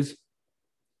Tuesdays.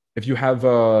 If you have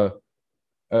a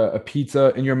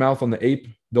pizza in your mouth on the ape,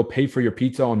 they'll pay for your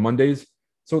pizza on Mondays.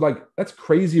 So that's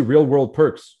crazy real world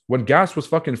perks. When gas was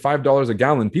fucking $5 a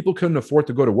gallon, people couldn't afford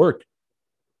to go to work.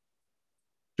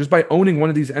 Just by owning one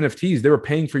of these NFTs, they were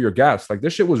paying for your gas.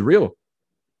 This shit was real.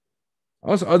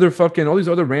 All these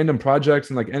other random projects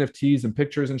and NFTs and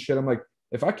pictures and shit. I'm like,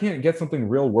 if I can't get something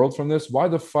real world from this, why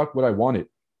the fuck would I want it?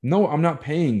 No, I'm not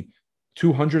paying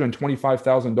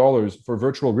 $225,000 for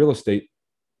virtual real estate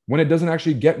when it doesn't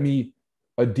actually get me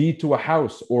a deed to a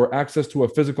house or access to a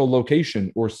physical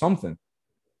location or something.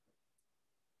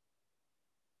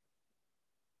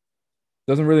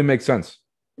 Doesn't really make sense.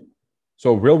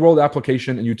 So real world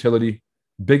application and utility,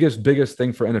 biggest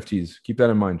thing for NFTs. Keep that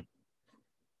in mind.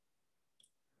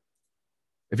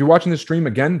 If you're watching this stream,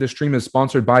 again, this stream is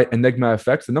sponsored by Enigma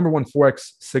FX, the #1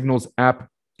 Forex signals app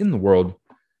in the world.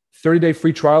 30-day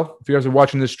free trial. If you guys are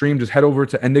watching this stream, just head over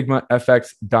to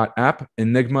enigmafx.app,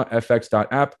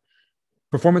 enigmafx.app.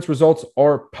 Performance results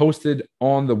are posted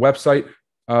on the website.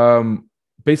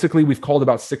 Basically, we've called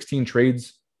about 16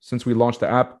 trades since we launched the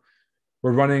app.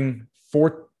 We're running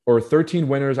 13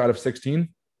 winners out of 16.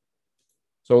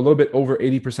 So a little bit over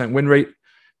 80% win rate.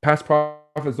 Past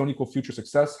profits don't equal future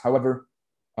success. However,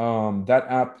 that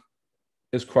app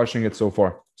is crushing it so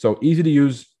far. So easy to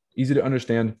use, easy to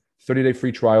understand. 30-day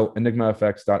free trial,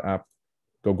 enigmafx.app.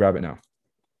 Go grab it now.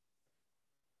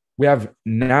 We have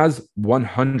NAS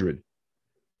 100.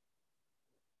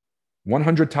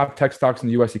 100 top tech stocks in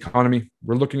the US economy.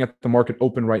 We're looking at the market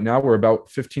open right now. We're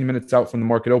about 15 minutes out from the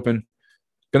market open.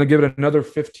 Going to give it another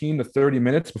 15 to 30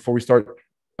 minutes before we start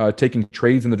taking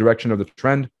trades in the direction of the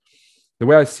trend. The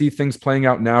way I see things playing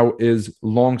out now is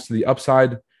longs to the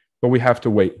upside, but we have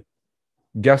to wait.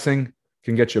 Guessing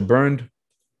can get you burned.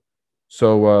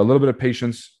 So a little bit of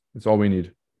patience is all we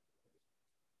need.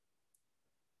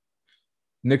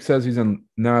 Nick says he's in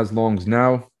NAS longs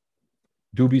now.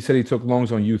 Doobie said he took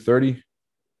longs on U30.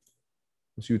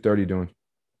 What's U30 doing?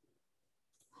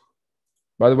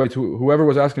 By the way, to whoever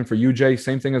was asking for UJ,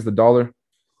 same thing as the dollar.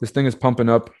 This thing is pumping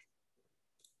up.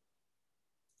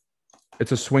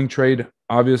 It's a swing trade,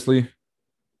 obviously.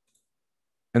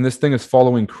 And this thing is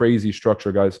following crazy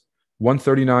structure, guys.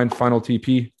 139 final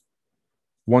TP.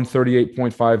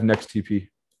 138.5 next TP.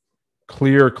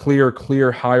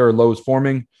 Clear higher lows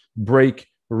forming. Break,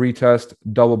 retest,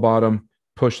 double bottom,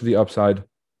 push to the upside.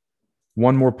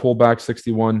 One more pullback,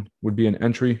 61 would be an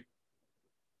entry.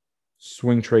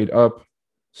 Swing trade up.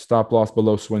 Stop loss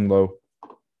below swing low.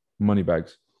 Money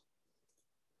bags.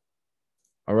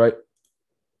 All right.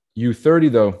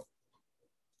 U30 though.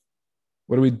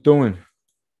 What are we doing?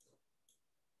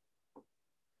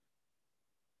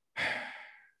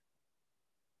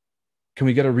 Can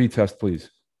we get a retest, please?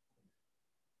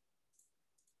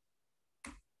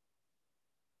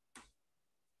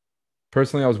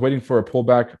 Personally, I was waiting for a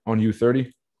pullback on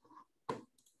U30.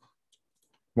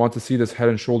 Want to see this head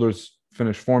and shoulders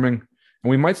finish forming. And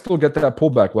we might still get that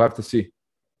pullback. We'll have to see.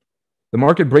 The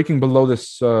market breaking below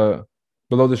this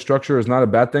structure is not a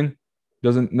bad thing.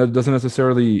 Doesn't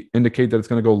necessarily indicate that it's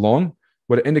going to go long.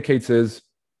 What it indicates is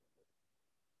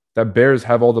that bears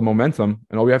have all the momentum,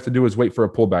 and all we have to do is wait for a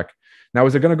pullback. Now,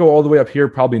 is it going to go all the way up here?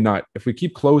 Probably not. If we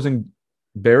keep closing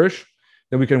bearish,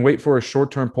 then we can wait for a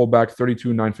short-term pullback,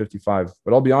 32,955.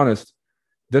 But I'll be honest,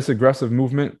 this aggressive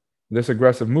movement,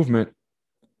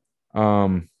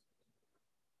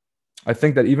 I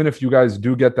think that even if you guys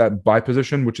do get that buy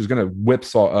position, which is going to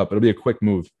whipsaw up, it'll be a quick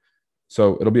move.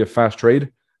 So it'll be a fast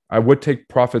trade. I would take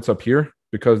profits up here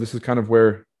because this is kind of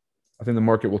where I think the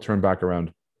market will turn back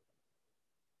around.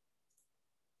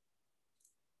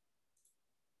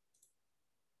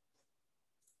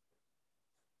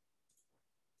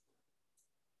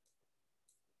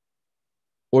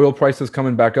 Oil prices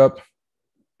coming back up.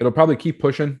 It'll probably keep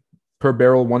pushing per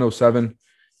barrel 107.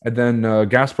 And then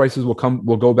gas prices will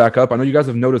go back up. I know you guys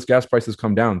have noticed gas prices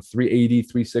come down 380,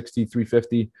 360,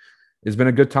 350. It's been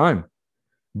a good time.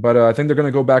 But I think they're going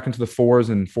to go back into the 4s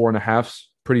and 4.5s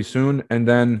pretty soon. And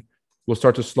then we'll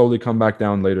start to slowly come back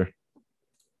down later.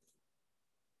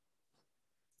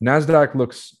 NASDAQ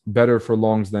looks better for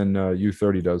longs than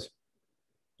U30 does.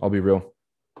 I'll be real.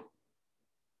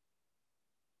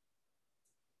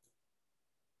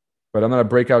 But I'm not a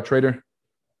breakout trader.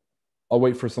 I'll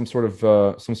wait for some sort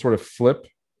of flip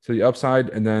to the upside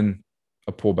and then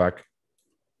a pullback.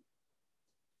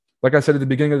 Like I said at the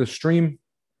beginning of the stream,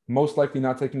 most likely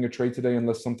not taking a trade today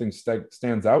unless something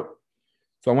stands out.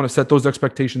 So I want to set those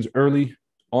expectations early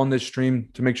on this stream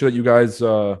to make sure that you guys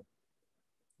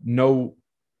know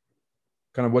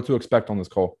kind of what to expect on this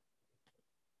call.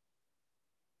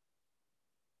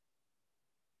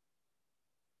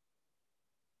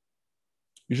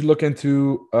 You should look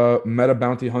into Meta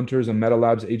Bounty Hunters and Meta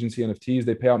Labs agency NFTs.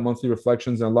 They pay out monthly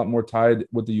reflections and a lot more tied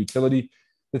with the utility.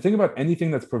 The thing about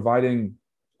anything that's providing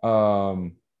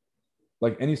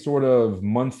like any sort of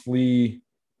monthly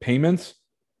payments,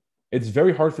 it's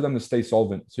very hard for them to stay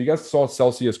solvent. So you guys saw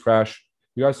Celsius crash.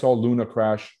 You guys saw Luna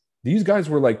crash. These guys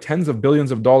were like tens of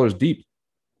billions of dollars deep.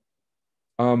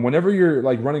 Whenever you're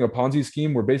like running a Ponzi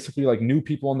scheme where basically like new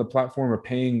people on the platform are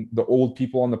paying the old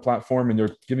people on the platform and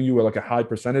they're giving you like a high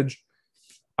percentage,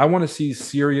 I want to see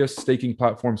serious staking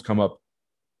platforms come up.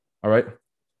 All right.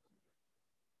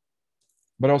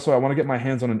 But also, I want to get my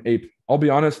hands on an ape. I'll be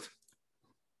honest,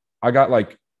 I got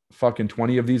like fucking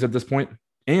 20 of these at this point.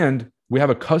 And we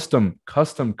have a custom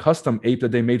ape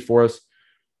that they made for us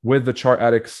with the Chart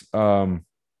Addicts,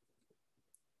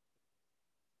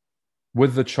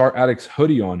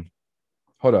 hoodie on.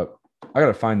 Hold up. I got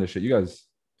to find this shit. You guys,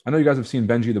 I know you guys have seen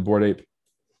Benji the Bored Ape.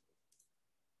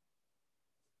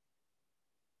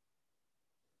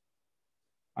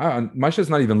 My shit's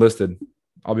not even listed.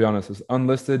 I'll be honest. It's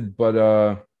unlisted, but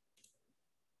I'm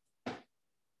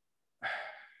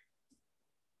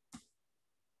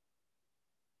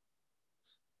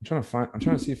trying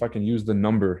to see if I can use the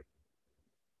number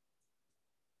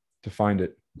to find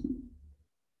it.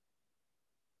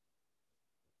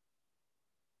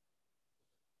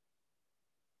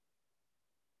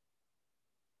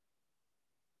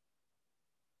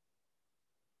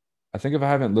 I think if I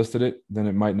haven't listed it, then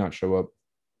it might not show up.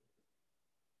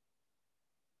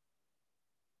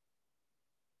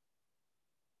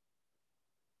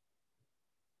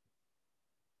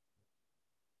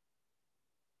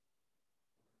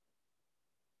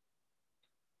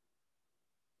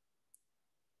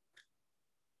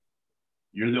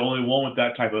 You're the only one with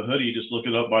that type of hoodie. Just look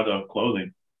it up by the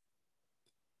clothing.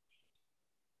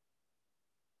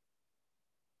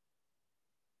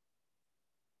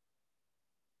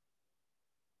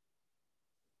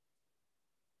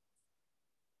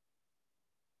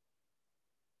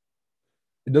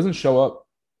 It doesn't show up.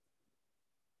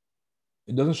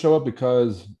 It doesn't show up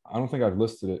because I don't think I've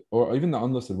listed it, or even the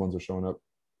unlisted ones are showing up.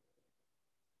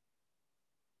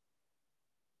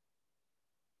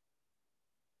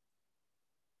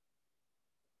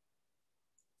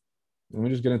 Let me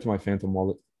just get into my Phantom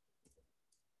wallet.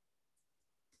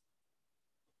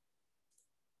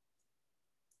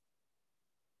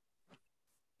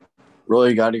 Roll,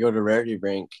 you got to go to Rarity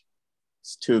Rank.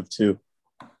 It's 2 of 2.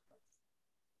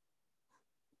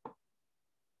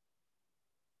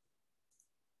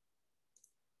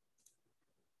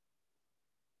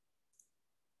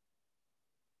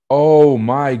 Oh,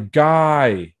 my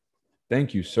guy.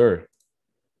 Thank you, sir.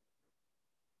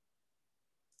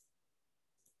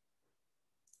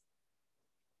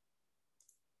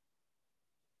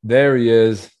 There he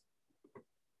is.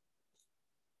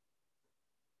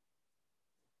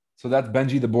 So that's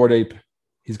Benji the Bored Ape.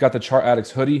 He's got the Chart Addicts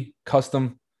hoodie,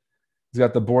 custom. He's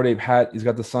got the Bored Ape hat. He's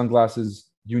got the sunglasses,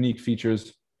 unique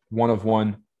features, one of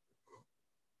one,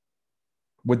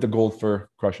 with the gold fur,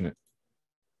 crushing it.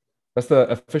 That's the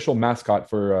official mascot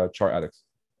for Chart Addicts.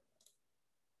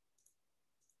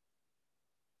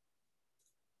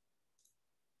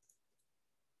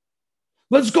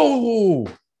 Let's go.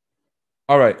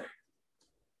 All right.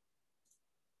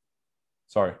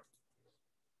 Sorry.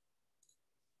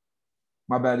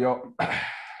 My bad, y'all. I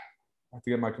have to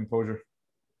get my composure.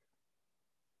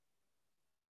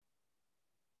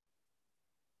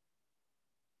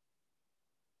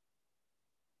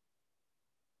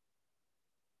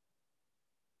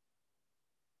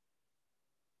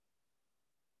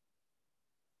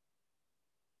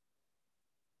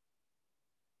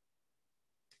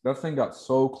 That thing got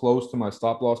so close to my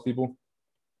stop loss, people.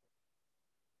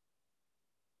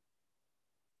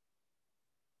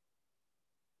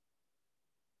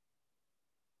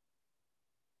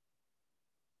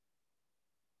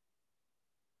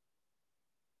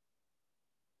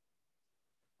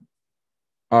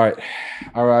 All right.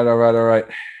 All right. All right. All right.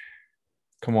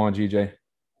 Come on, GJ.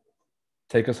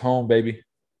 Take us home, baby.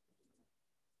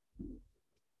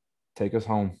 Take us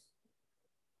home.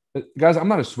 Guys, I'm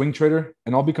not a swing trader,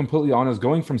 and I'll be completely honest,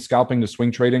 going from scalping to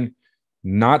swing trading,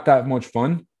 not that much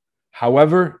fun.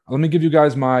 However, let me give you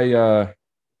guys my let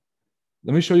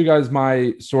me show you guys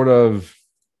my sort of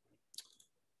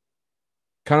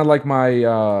kind of like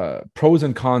my pros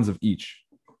and cons of each.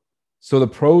 So the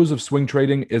pros of swing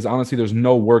trading is honestly there's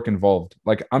no work involved.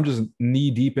 Like I'm just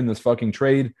knee deep in this fucking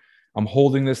trade. I'm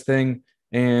holding this thing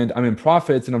and I'm in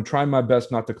profits and I'm trying my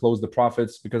best not to close the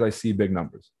profits because I see big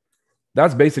numbers.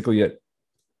 That's basically it.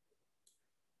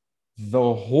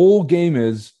 The whole game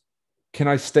is, can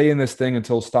I stay in this thing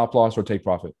until stop loss or take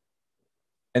profit?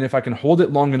 And if I can hold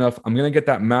it long enough, I'm going to get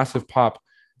that massive pop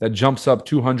that jumps up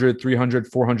 200, 300,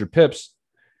 400 pips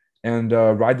and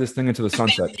ride this thing into the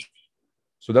sunset.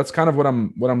 So that's kind of what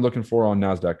I'm looking for on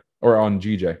NASDAQ or on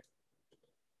GJ.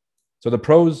 So the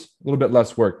pros, a little bit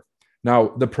less work. Now,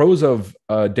 the pros of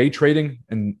day trading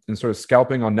and sort of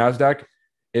scalping on NASDAQ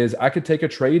is I could take a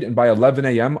trade and by 11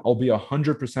 a.m., I'll be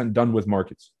 100% done with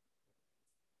markets.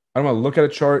 I don't want to look at a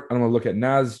chart. I don't want to look at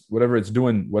NAS, whatever it's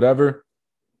doing, whatever.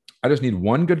 I just need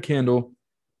one good candle,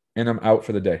 and I'm out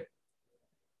for the day.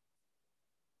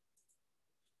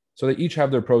 So they each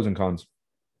have their pros and cons.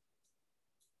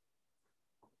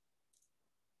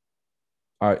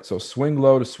 All right, so swing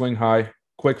low to swing high,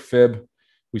 quick fib.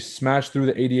 We smashed through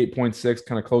the 88.6,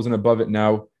 kind of closing above it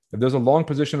now. If there's a long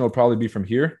position, it'll probably be from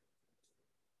here.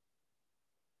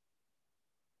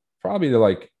 Probably to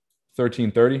like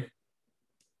 1330.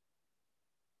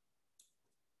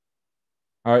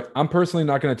 All right, I'm personally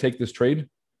not going to take this trade,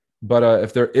 but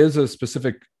if there's a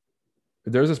specific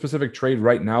trade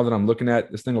right now that I'm looking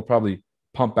at, this thing will probably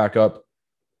pump back up,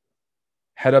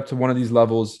 head up to one of these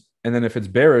levels, and then if it's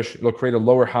bearish, it'll create a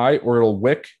lower high or it'll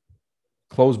wick,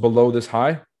 close below this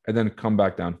high, and then come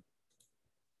back down.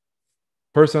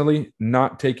 Personally,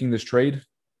 not taking this trade,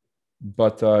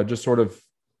 but just sort of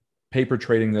paper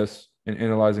trading this and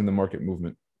analyzing the market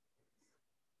movement.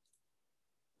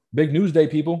 Big news day,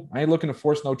 people. I ain't looking to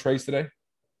force no trades today.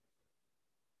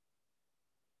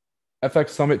 FX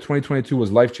Summit 2022 was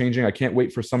life-changing. I can't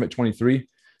wait for Summit 23.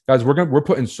 Guys, we're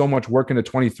putting so much work into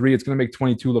 23. It's going to make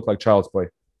 22 look like child's play.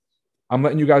 I'm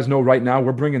letting you guys know right now,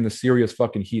 we're bringing the serious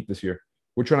fucking heat this year.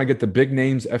 We're trying to get the big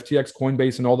names, FTX,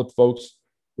 Coinbase, and all the folks.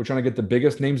 We're trying to get the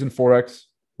biggest names in Forex,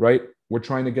 right? We're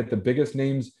trying to get the biggest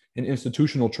names in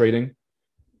institutional trading.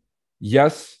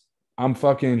 Yes, I'm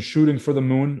fucking shooting for the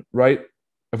moon, right?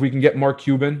 If we can get Mark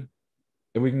Cuban,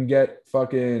 if we can get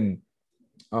fucking,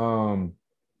 I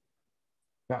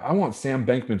want Sam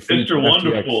Bankman-Fried. Mr.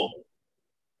 Wonderful.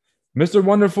 Mr.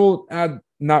 Wonderful,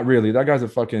 not really. That guy's a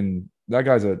fucking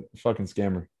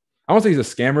scammer. I won't say he's a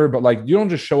scammer, but like you don't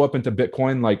just show up into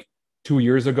Bitcoin like 2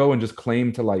 years ago and just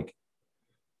claim to like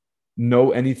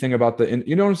know anything about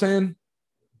you know what I'm saying?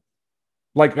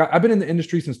 Like I've been in the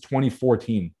industry since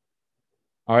 2014.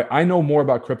 All right, I know more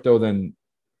about crypto than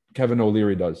Kevin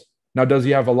O'Leary does. Now, does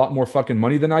he have a lot more fucking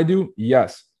money than I do?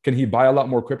 Yes. Can he buy a lot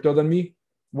more crypto than me?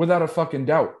 Without a fucking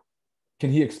doubt.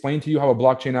 Can he explain to you how a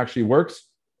blockchain actually works?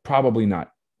 Probably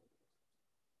not.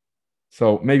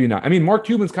 So maybe not. I mean, Mark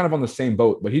Cuban's kind of on the same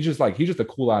boat, but he's just a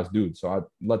cool ass dude. So I'd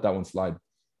let that one slide.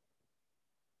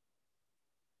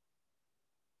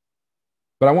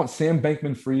 But I want Sam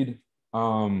Bankman-Fried,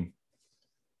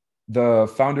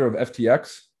 the founder of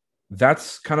FTX.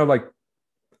 That's kind of like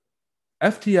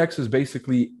FTX is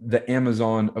basically the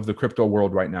Amazon of the crypto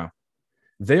world right now.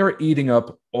 They are eating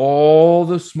up all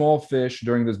the small fish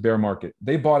during this bear market.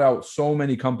 They bought out so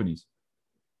many companies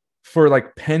for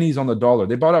like pennies on the dollar.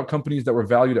 They bought out companies that were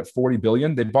valued at 40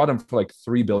 billion. They bought them for like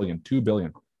 3 billion, 2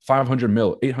 billion, 500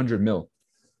 mil, 800 mil.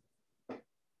 Let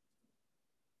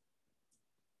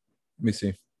me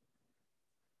see.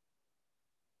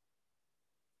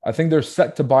 I think they're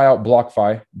set to buy out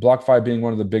BlockFi. BlockFi being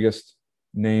one of the biggest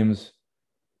names.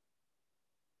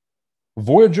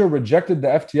 Voyager rejected the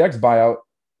FTX buyout.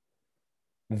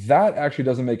 That actually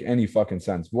doesn't make any fucking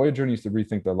sense. Voyager needs to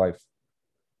rethink their life.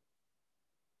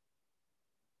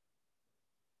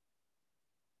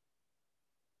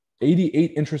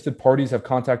 "88 interested parties have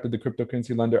contacted the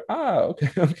cryptocurrency lender."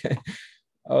 Okay.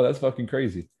 Oh, that's fucking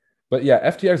crazy. But yeah,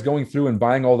 FTX going through and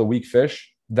buying all the weak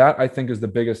fish, that I think is the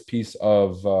biggest piece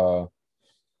of, like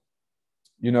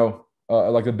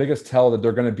the biggest tell that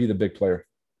they're going to be the big player.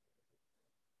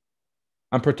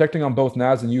 I'm protecting on both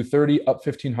NAS and U30, up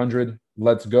 1,500.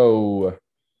 Let's go.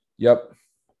 Yep.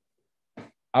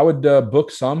 I would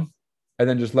book some and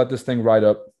then just let this thing ride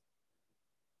up.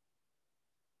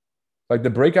 Like the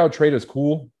breakout trade is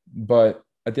cool, but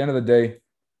at the end of the day, we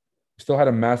still had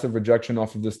a massive rejection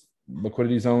off of this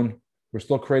liquidity zone. We're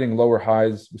still creating lower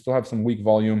highs. We still have some weak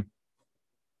volume.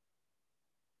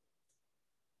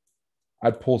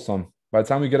 I'd pull some. By the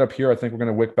time we get up here, I think we're going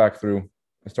to wick back through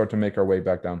and start to make our way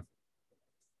back down.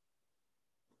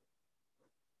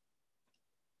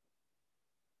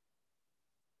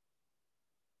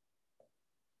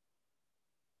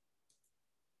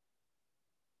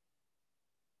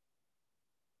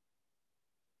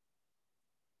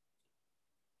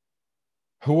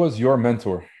 Who was your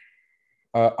mentor?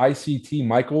 ICT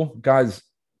Michael. Guys,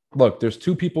 look, there's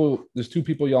two people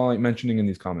y'all ain't mentioning in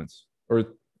these comments. Or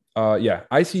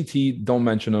ICT, don't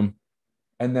mention them.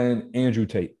 And then Andrew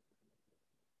Tate.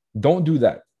 Don't do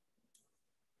that.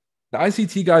 The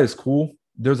ICT guy is cool.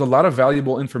 There's a lot of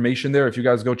valuable information there if you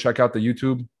guys go check out the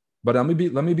YouTube. But let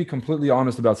me be completely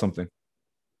honest about something.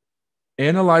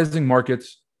 Analyzing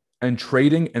markets and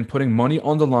trading and putting money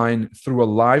on the line through a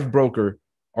live broker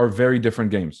are very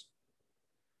different games.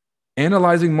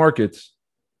 Analyzing markets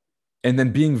and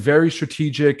then being very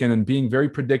strategic and then being very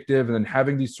predictive and then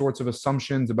having these sorts of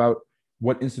assumptions about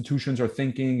what institutions are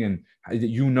thinking and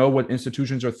what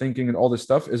institutions are thinking and all this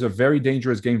stuff is a very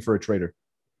dangerous game for a trader.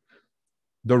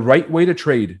 The right way to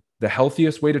trade The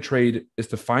healthiest way to trade is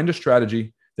to find a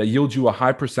strategy that yields you a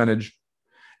high percentage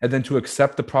and then to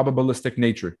accept the probabilistic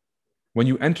nature. When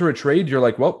you enter a trade, you're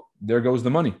like, well, there goes the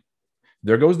money.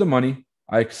 There goes the money.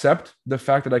 I accept the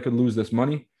fact that I could lose this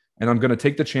money, and I'm going to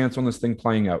take the chance on this thing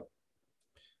playing out.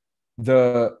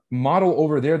 The model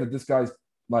over there that this guy's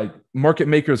like market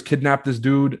makers kidnapped this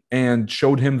dude and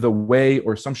showed him the way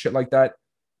or some shit like that.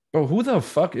 Bro, who the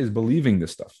fuck is believing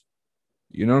this stuff?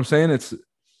 You know what I'm saying? It's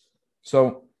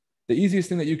so the easiest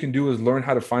thing that you can do is learn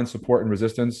how to find support and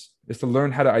resistance, is to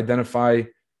learn how to identify,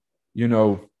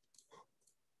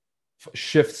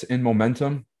 shifts in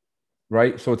momentum,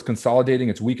 right? So it's consolidating,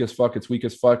 it's weak as fuck, it's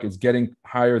getting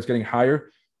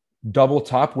higher, double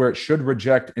top where it should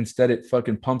reject. Instead, it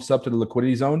fucking pumps up to the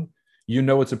liquidity zone.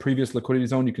 It's a previous liquidity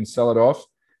zone. You can sell it off.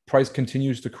 Price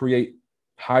continues to create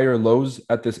higher lows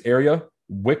at this area,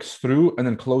 wicks through, and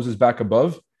then closes back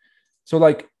above. So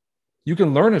like you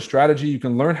can learn a strategy. You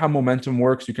can learn how momentum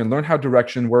works. You can learn how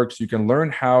direction works. You can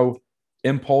learn how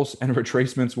impulse and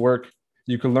retracements work.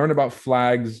 You can learn about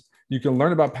flags. You can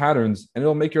learn about patterns, and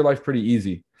it'll make your life pretty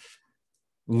easy.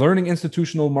 Learning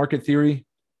institutional market theory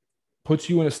puts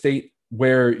you in a state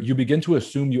where you begin to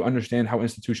assume you understand how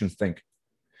institutions think.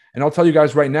 And I'll tell you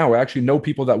guys right now, I actually know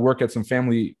people that work at some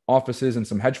family offices and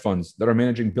some hedge funds that are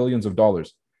managing billions of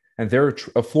dollars. And they're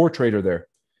a floor trader there.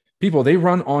 People, they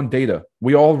run on data.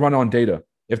 We all run on data.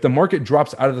 If the market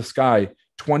drops out of the sky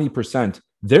 20%,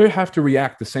 they have to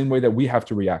react the same way that we have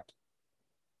to react.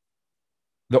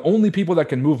 The only people that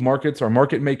can move markets are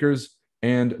market makers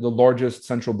and the largest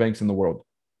central banks in the world.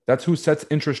 That's who sets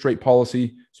interest rate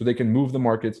policy so they can move the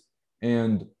markets.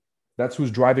 And that's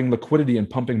who's driving liquidity and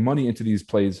pumping money into these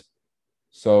plays.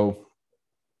 So,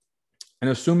 and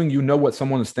assuming you know what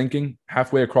someone is thinking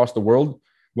halfway across the world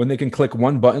when they can click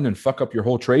one button and fuck up your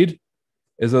whole trade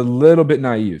is a little bit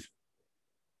naive.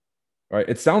 All right.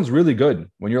 It sounds really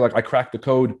good when you're like, I cracked the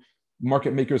code.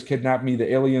 Market makers kidnapped me.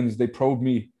 The aliens, they probed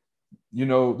me.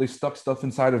 They stuck stuff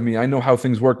inside of me. I know how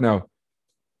things work now.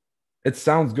 It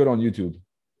sounds good on YouTube.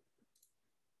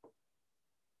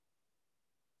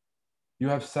 You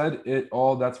have said it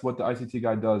all. That's what the ICT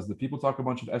guy does. The people talk a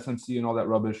bunch of SNC and all that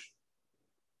rubbish.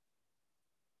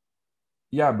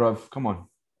 Yeah, bruv, come on.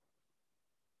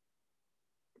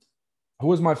 Who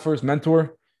was my first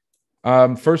mentor?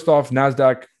 First off,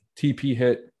 NASDAQ TP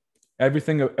hit.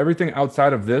 Everything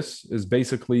outside of this is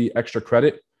basically extra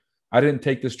credit. I didn't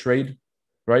take this trade,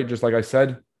 right? Just like I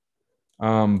said.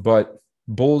 But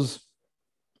bulls,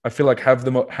 I feel like have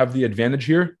the advantage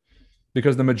here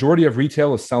because the majority of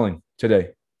retail is selling today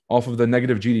off of the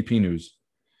negative GDP news.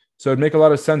 So it'd make a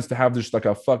lot of sense to have just like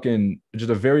a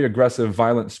very aggressive,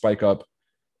 violent spike up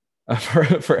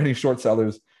for any short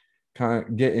sellers kind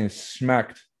of getting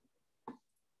smacked.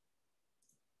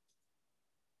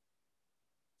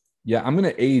 Yeah, I'm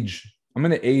gonna age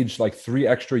like 3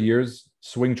 extra years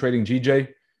swing trading GJ,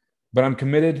 but I'm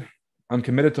committed. I'm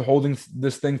committed to holding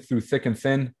this thing through thick and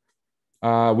thin.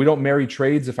 We don't marry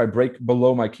trades. If I break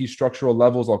below my key structural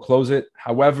levels, I'll close it.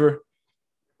 However,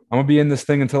 I'm gonna be in this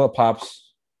thing until it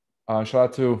pops. Shout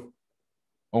out to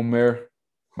Omer,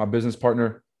 my business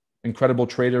partner, incredible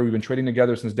trader. We've been trading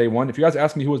together since day one. If you guys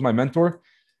ask me who was my mentor,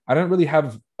 I don't really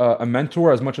have a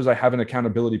mentor as much as I have an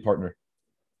accountability partner.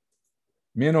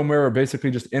 Me and Omer are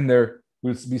basically just in there.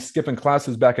 We'd be skipping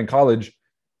classes back in college,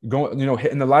 going,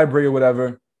 hitting the library or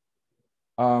whatever,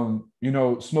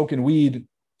 smoking weed,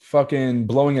 fucking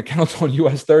blowing accounts on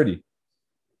US 30.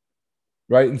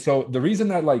 Right. And so the reason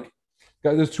that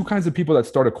there's 2 kinds of people that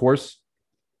start a course.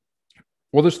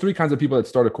 Well, there's 3 kinds of people that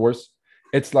start a course.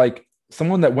 It's like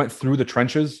someone that went through the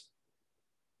trenches,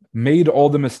 made all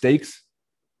the mistakes,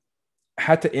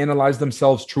 had to analyze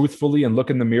themselves truthfully and look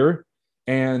in the mirror.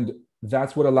 And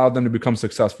that's what allowed them to become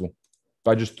successful,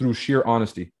 by just through sheer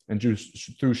honesty and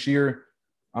just through sheer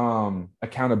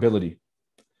accountability.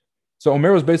 So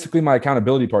Omer was basically my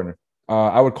accountability partner.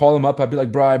 I would call him up. I'd be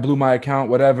like, bro, I blew my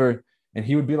account, whatever. And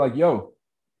he would be like, yo,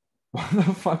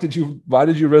 why did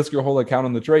you risk your whole account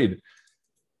on the trade?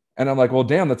 And I'm like, well,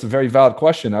 damn, that's a very valid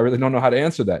question. I really don't know how to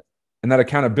answer that. And that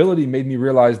accountability made me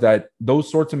realize that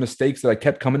those sorts of mistakes that I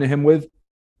kept coming to him with,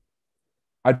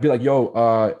 I'd be like,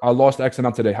 yo, I lost X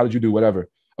amount today. How did you do? Whatever.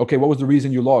 Okay, what was the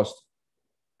reason you lost?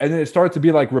 And then it started to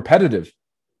be like repetitive,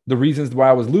 the reasons why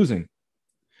I was losing.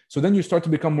 So then you start to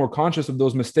become more conscious of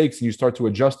those mistakes and you start to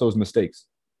adjust those mistakes.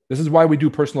 This is why we do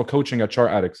personal coaching at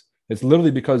Chart Addicts. It's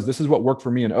literally because this is what worked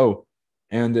for me and O.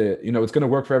 And, it's going to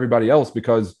work for everybody else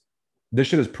because this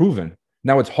shit is proven.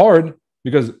 Now it's hard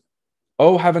because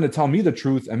O having to tell me the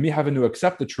truth and me having to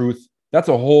accept the truth, that's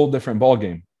a whole different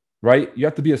ballgame, right? You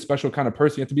have to be a special kind of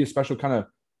person. You have to be a special kind of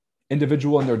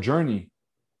individual in their journey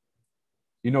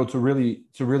to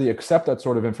really accept that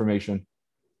sort of information.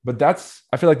 But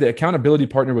I feel like the accountability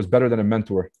partner was better than a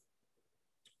mentor.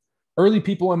 Early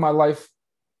people in my life,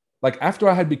 like after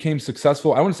I had became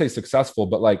successful, I wouldn't say successful,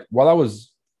 but like while I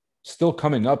was still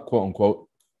coming up, quote unquote,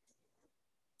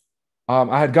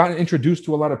 I had gotten introduced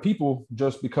to a lot of people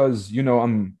just because,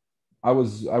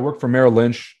 I worked for Merrill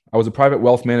Lynch. I was a private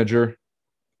wealth manager.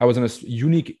 I was in a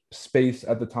unique space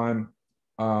at the time.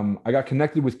 I got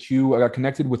connected with Q. I got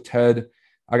connected with Ted.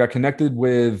 I got connected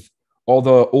with all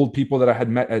the old people that I had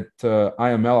met at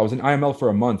IML. I was in IML for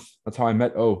a month. That's how I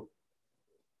met O.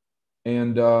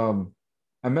 And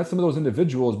I met some of those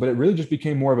individuals, but it really just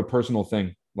became more of a personal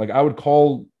thing. Like I would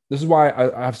call, this is why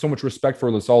I have so much respect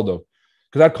for Lisaldo,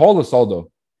 because I'd call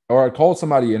Lisaldo or I'd call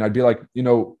somebody and I'd be like,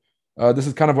 this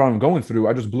is kind of what I'm going through.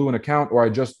 I just blew an account or I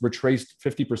just retraced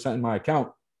 50% in my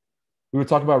account. We would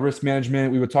talk about risk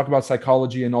management. We would talk about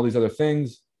psychology and all these other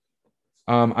things.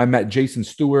 I met Jason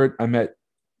Stewart. I met,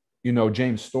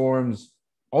 James Storms,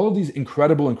 all of these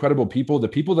incredible people, the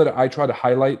people that I try to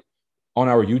highlight on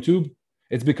our YouTube.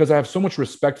 It's because I have so much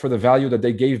respect for the value that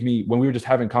they gave me when we were just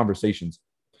having conversations.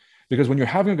 Because when you're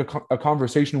having a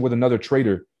conversation with another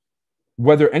trader,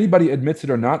 whether anybody admits it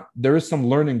or not, there is some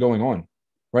learning going on,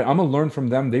 right? I'm going to learn from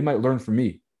them. They might learn from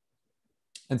me.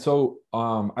 And so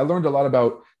I learned a lot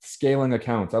about scaling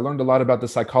accounts. I learned a lot about the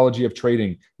psychology of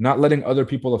trading, not letting other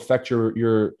people affect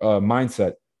your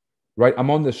mindset, right?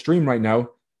 I'm on the stream right now.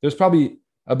 There's probably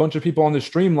a bunch of people on the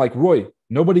stream like Roy.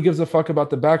 Nobody gives a fuck about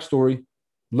the backstory.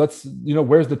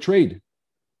 Where's the trade?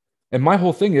 And my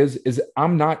whole thing is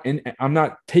I'm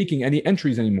not taking any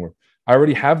entries anymore. I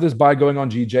already have this buy going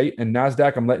on GJ and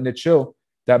NASDAQ. I'm letting it chill.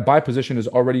 That buy position is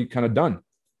already kind of done,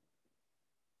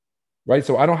 right?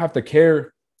 So I don't have to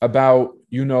care about,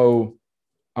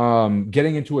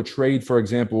 getting into a trade, for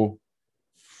example,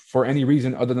 for any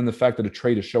reason other than the fact that a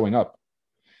trade is showing up.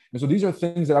 And so these are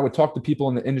things that I would talk to people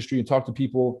in the industry and talk to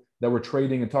people that were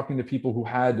trading and talking to people who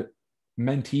had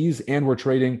mentees and were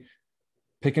trading,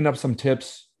 picking up some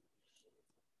tips.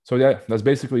 So yeah, that's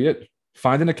basically it.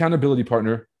 Find an accountability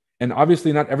partner. And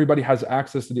obviously not everybody has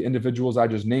access to the individuals I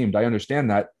just named. I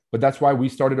understand that, but that's why we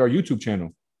started our YouTube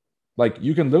channel. Like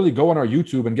you can literally go on our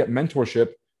YouTube and get mentorship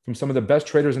from some of the best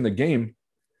traders in the game.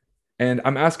 And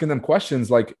I'm asking them questions.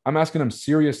 Like I'm asking them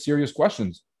serious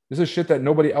questions. This is shit that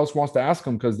nobody else wants to ask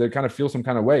them because they kind of feel some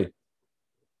kind of way.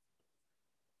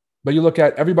 But you look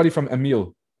at everybody from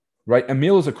Emil, right?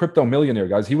 Emil is a crypto millionaire,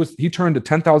 guys. He turned a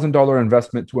 $10,000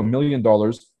 investment to $1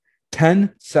 million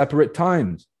 10 separate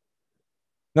times.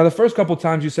 Now, the first couple of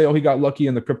times you say, oh, he got lucky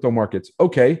in the crypto markets.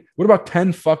 Okay. What about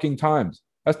 10 fucking times?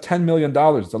 That's $10 million.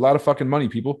 It's a lot of fucking money,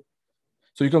 people.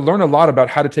 So you can learn a lot about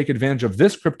how to take advantage of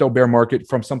this crypto bear market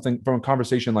from a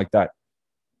conversation like that.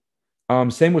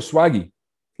 Same with Swaggy.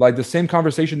 Like the same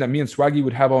conversation that me and Swaggy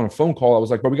would have on a phone call. I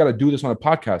was like, but we got to do this on a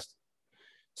podcast.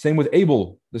 Same with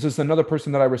Abel. This is another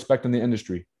person that I respect in the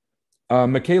industry.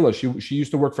 Michaela, she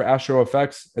used to work for Astro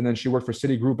FX, and then she worked for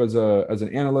Citigroup as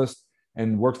an analyst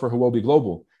and worked for Huobi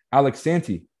Global. Alex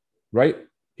Santi, right?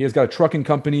 He has got a trucking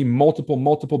company,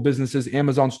 multiple businesses,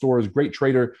 Amazon stores, great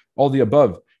trader, all the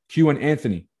above. Q and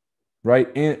Anthony, right?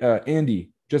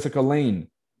 Andy, Jessica Lane,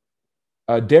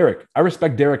 Derek. I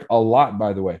respect Derek a lot,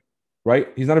 by the way, right?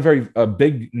 He's not a very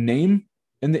big name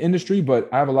in the industry, but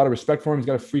I have a lot of respect for him. He's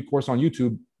got a free course on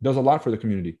YouTube, does a lot for the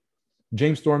community.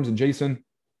 James Storms and Jason.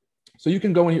 So you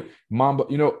can go in here, Mamba,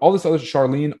 all this other,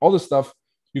 Charlene, all this stuff.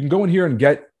 You can go in here and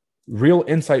get real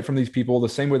insight from these people the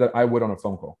same way that I would on a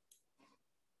phone call.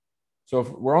 So if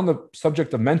we're on the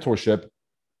subject of mentorship,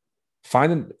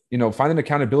 find an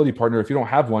accountability partner. If you don't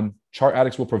have one, Chart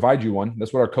Addicts will provide you one.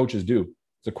 That's what our coaches do.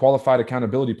 It's a qualified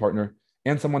accountability partner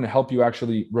and someone to help you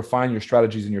actually refine your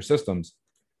strategies and your systems.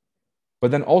 But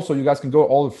then also you guys can go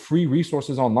all the free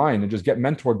resources online and just get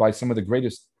mentored by some of the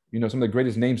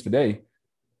greatest names today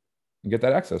and get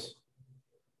that access.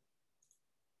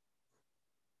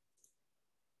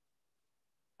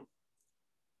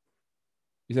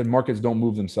 He said markets don't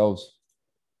move themselves.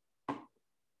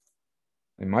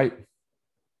 They might.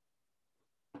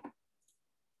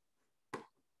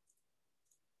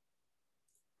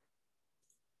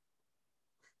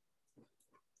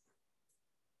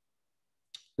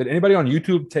 Did anybody on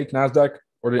YouTube take NASDAQ,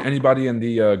 or did anybody in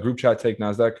the group chat take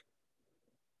NASDAQ?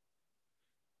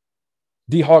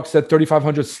 D-Hawk said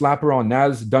 3,500 slapper on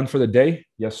NAS, done for the day.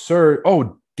 Yes, sir.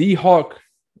 Oh, D-Hawk.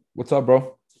 What's up,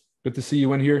 bro? Good to see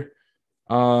you in here.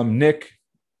 Nick,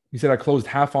 he said I closed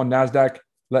half on NASDAQ,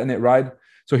 letting it ride.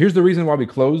 So here's the reason why we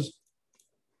close.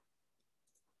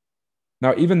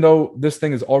 Now, even though this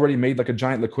thing is already made like a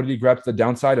giant liquidity grab to the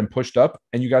downside and pushed up,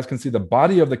 and you guys can see the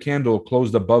body of the candle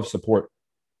closed above support.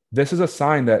 This is a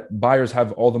sign that buyers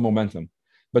have all the momentum.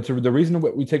 But the reason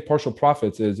we take partial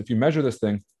profits is if you measure this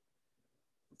thing,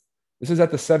 this is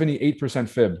at the 78%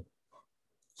 fib.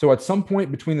 So at some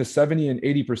point between the 70 and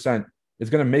 80%, it's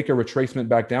going to make a retracement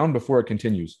back down before it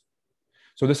continues.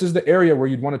 So this is the area where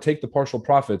you'd want to take the partial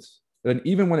profits. And then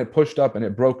even when it pushed up and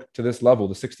it broke to this level,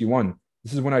 the 61,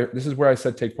 this is where I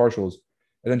said take partials,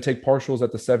 and then take partials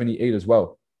at the 78 as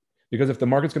well. Because if the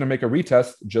market's going to make a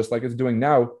retest, just like it's doing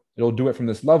now, it'll do it from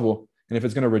this level. And if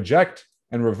it's going to reject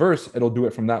and reverse, it'll do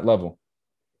it from that level.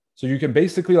 So you can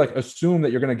basically like assume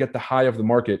that you're going to get the high of the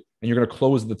market and you're going to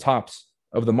close the tops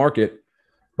of the market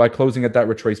by closing at that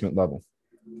retracement level.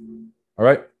 All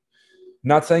right.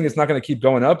 Not saying it's not going to keep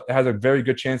going up. It has a very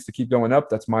good chance to keep going up.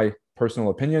 That's my personal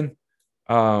opinion.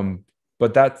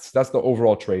 But that's the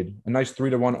overall trade. A nice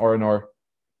 3-to-1 R&R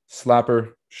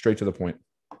slapper, straight to the point.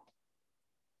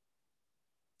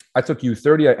 I took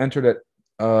U30. I entered at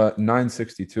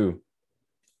 962.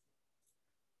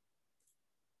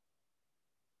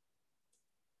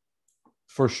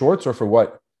 For shorts or for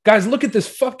what? Guys, look at this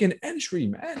fucking entry,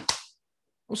 man.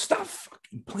 Well, stop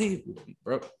fucking playing with me,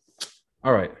 bro.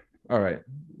 All right.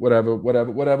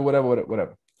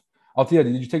 Whatever. Althea,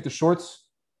 did you take the shorts?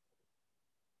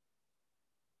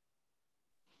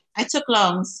 I took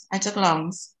longs.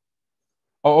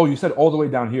 Oh, you said all the way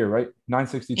down here, right?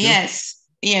 962? Yes.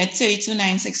 Yeah,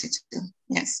 32,962.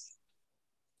 Yes.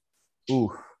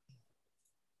 Ooh.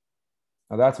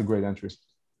 Now that's a great entry.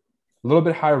 A little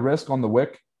bit higher risk on the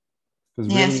wick.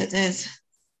 Yes, really, it is.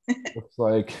 Looks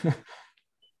like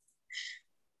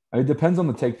it depends on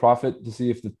the take profit to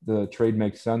see if the trade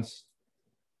makes sense.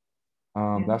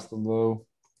 That's the low.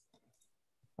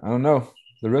 I don't know.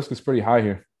 The risk is pretty high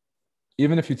here.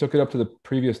 Even if you took it up to the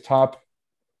previous top,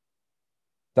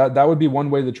 that would be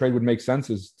one way the trade would make sense,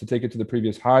 is to take it to the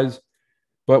previous highs.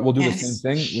 But we'll do the same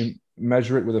thing. We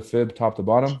measure it with a fib top to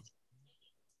bottom.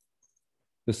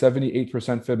 The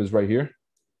 78% fib is right here.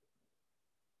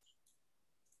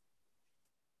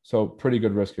 So pretty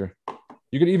good risk here.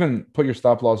 You could even put your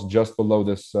stop loss just below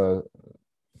this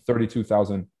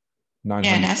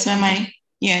 32,900.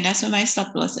 Yeah, that's where my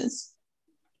stop loss is.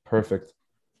 Perfect.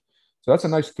 So that's a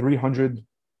nice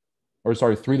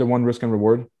 3-to-1 risk and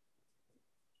reward.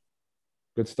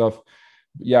 Good stuff.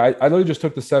 Yeah, I literally just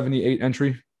took the 78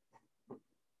 entry.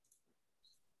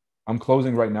 I'm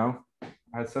closing right now.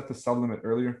 I had set the sell limit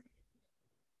earlier.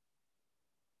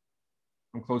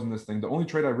 I'm closing this thing. The only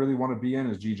trade I really want to be in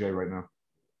is GJ right now.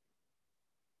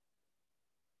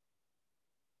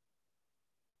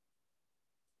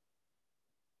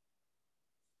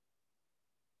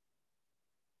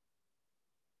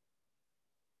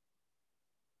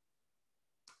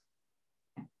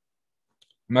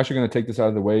 I'm actually going to take this out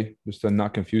of the way just to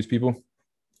not confuse people.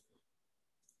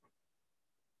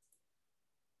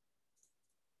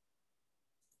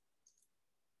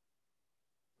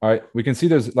 All right, we can see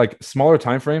there's like smaller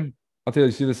time frame. I'll tell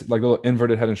you, see this like little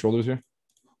inverted head and shoulders here.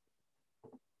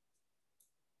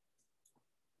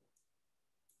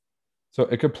 So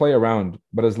it could play around,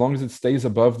 but as long as it stays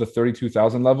above the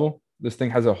 32,000 level, this thing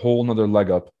has a whole nother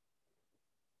leg up.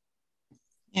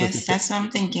 Yes, so that's what I'm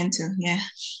thinking too. Yeah.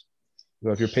 So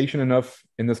if you're patient enough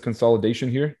in this consolidation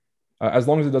here, as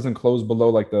long as it doesn't close below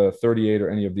like the 38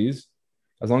 or any of these,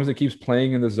 as long as it keeps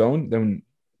playing in the zone, then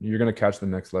you're going to catch the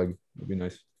next leg. It'd be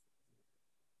nice.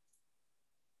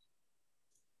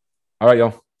 All right,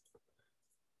 y'all.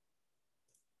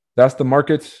 That's the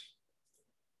market.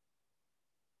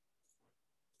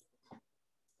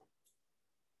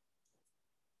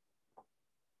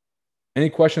 Any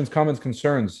questions, comments,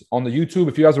 concerns on the YouTube?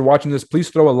 If you guys are watching this, please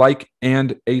throw a like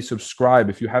and a subscribe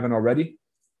if you haven't already.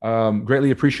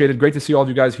 Greatly appreciated. Great to see all of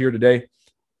you guys here today.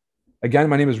 Again,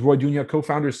 my name is Roy Dunya,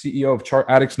 co-founder, CEO of Chart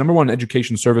Addicts, #1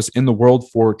 education service in the world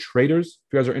for traders.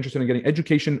 If you guys are interested in getting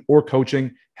education or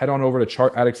coaching, head on over to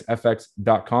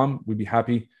chartaddictsfx.com. We'd be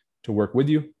happy to work with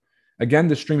you. Again,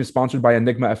 this stream is sponsored by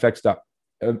Enigma FX,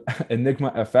 the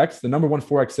 #1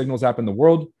 Forex signals app in the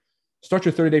world. Start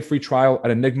your 30-day free trial at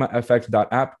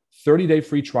enigmafx.app. 30-day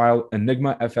free trial,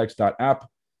 enigmafx.app,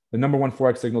 the #1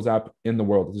 Forex signals app in the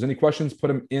world. If there's any questions, put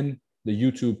them in the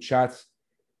YouTube chats.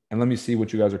 And let me see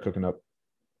what you guys are cooking up.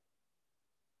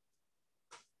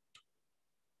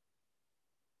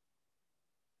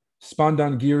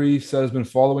 Spandan Giri says, been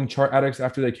following Chart Addicts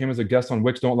after they came as a guest on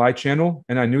Wix Don't Lie channel.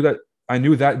 And I knew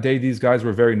that day these guys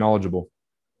were very knowledgeable.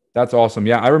 That's awesome.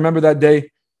 Yeah, I remember that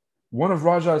day. One of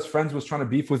Raja's friends was trying to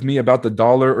beef with me about the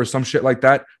dollar or some shit like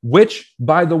that, which,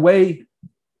 by the way,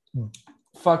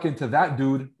 fucking to that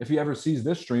dude, if he ever sees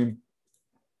this stream,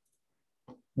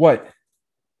 what,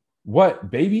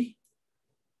 baby?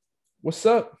 What's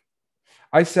up?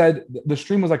 I said the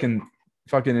stream was like in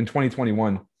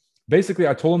 2021. Basically,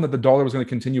 I told him that the dollar was going to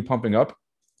continue pumping up,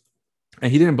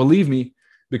 and he didn't believe me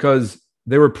because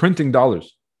they were printing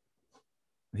dollars.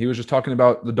 He was just talking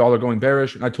about the dollar going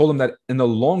bearish, and I told him that in the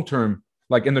long term,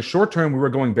 like in the short term, we were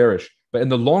going bearish, but in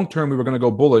the long term, we were going to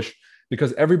go bullish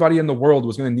because everybody in the world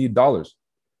was going to need dollars.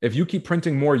 If you keep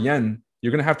printing more yen,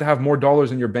 you're going to have more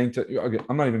dollars in your bank. Okay,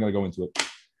 I'm not even going to go into it.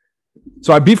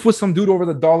 So I beefed with some dude over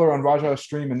the dollar on Raja's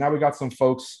stream, and now we got some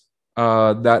folks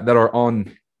that are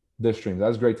on this stream.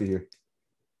 That's great to hear.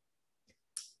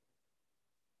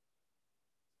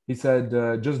 He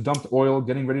said, just dumped oil,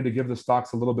 getting ready to give the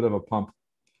stocks a little bit of a pump.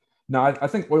 Now, I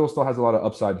think oil still has a lot of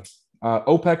upside.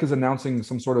 OPEC is announcing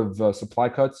some sort of supply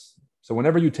cuts. So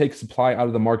whenever you take supply out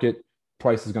of the market,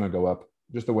 price is going to go up,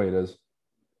 just the way it is.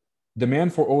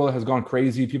 Demand for oil has gone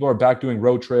crazy. People are back doing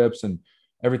road trips and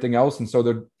everything else. And so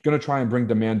they're going to try and bring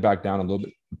demand back down a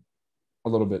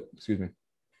little bit, excuse me.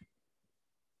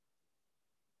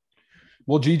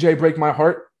 Will GJ break my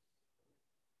heart?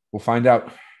 We'll find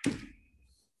out.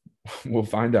 We'll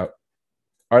find out.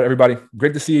 All right, everybody.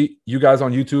 Great to see you guys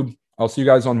on YouTube. I'll see you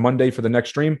guys on Monday for the next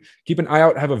stream. Keep an eye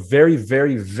out. I have a very,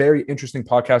 very, very interesting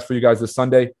podcast for you guys this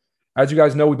Sunday. As you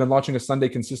guys know, we've been launching a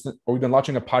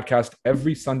podcast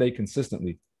every Sunday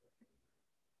consistently.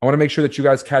 I want to make sure that you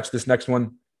guys catch this next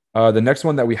one. The next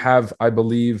one that we have, I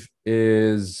believe,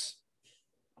 is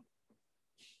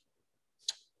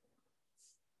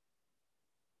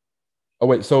oh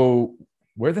wait. So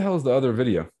where the hell is the other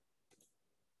video?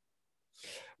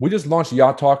 We just launched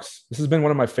Yacht Talks. This has been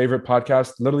one of my favorite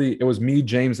podcasts. Literally, it was me,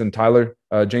 James, and Tyler,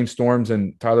 James Storms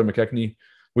and Tyler McKechnie.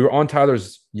 We were on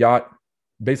Tyler's yacht,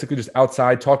 basically just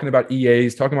outside talking about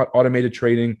EAs, talking about automated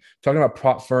trading, talking about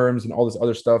prop firms and all this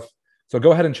other stuff. So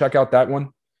go ahead and check out that one.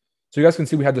 So you guys can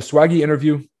see we had the Swaggy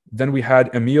interview. Then we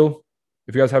had Emil.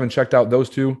 If you guys haven't checked out those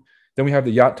two, then we have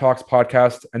the Yacht Talks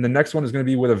podcast. And the next one is going to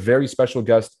be with a very special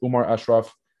guest, Umar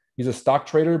Ashraf. He's a stock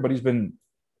trader, but he's been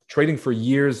trading for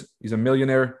years. He's a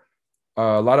millionaire.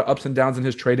 A lot of ups and downs in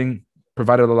his trading,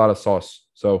 provided a lot of sauce.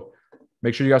 So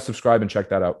make sure you guys subscribe and check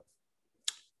that out.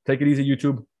 Take it easy,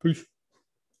 YouTube. Peace.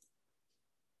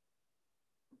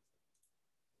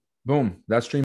 Boom. That stream.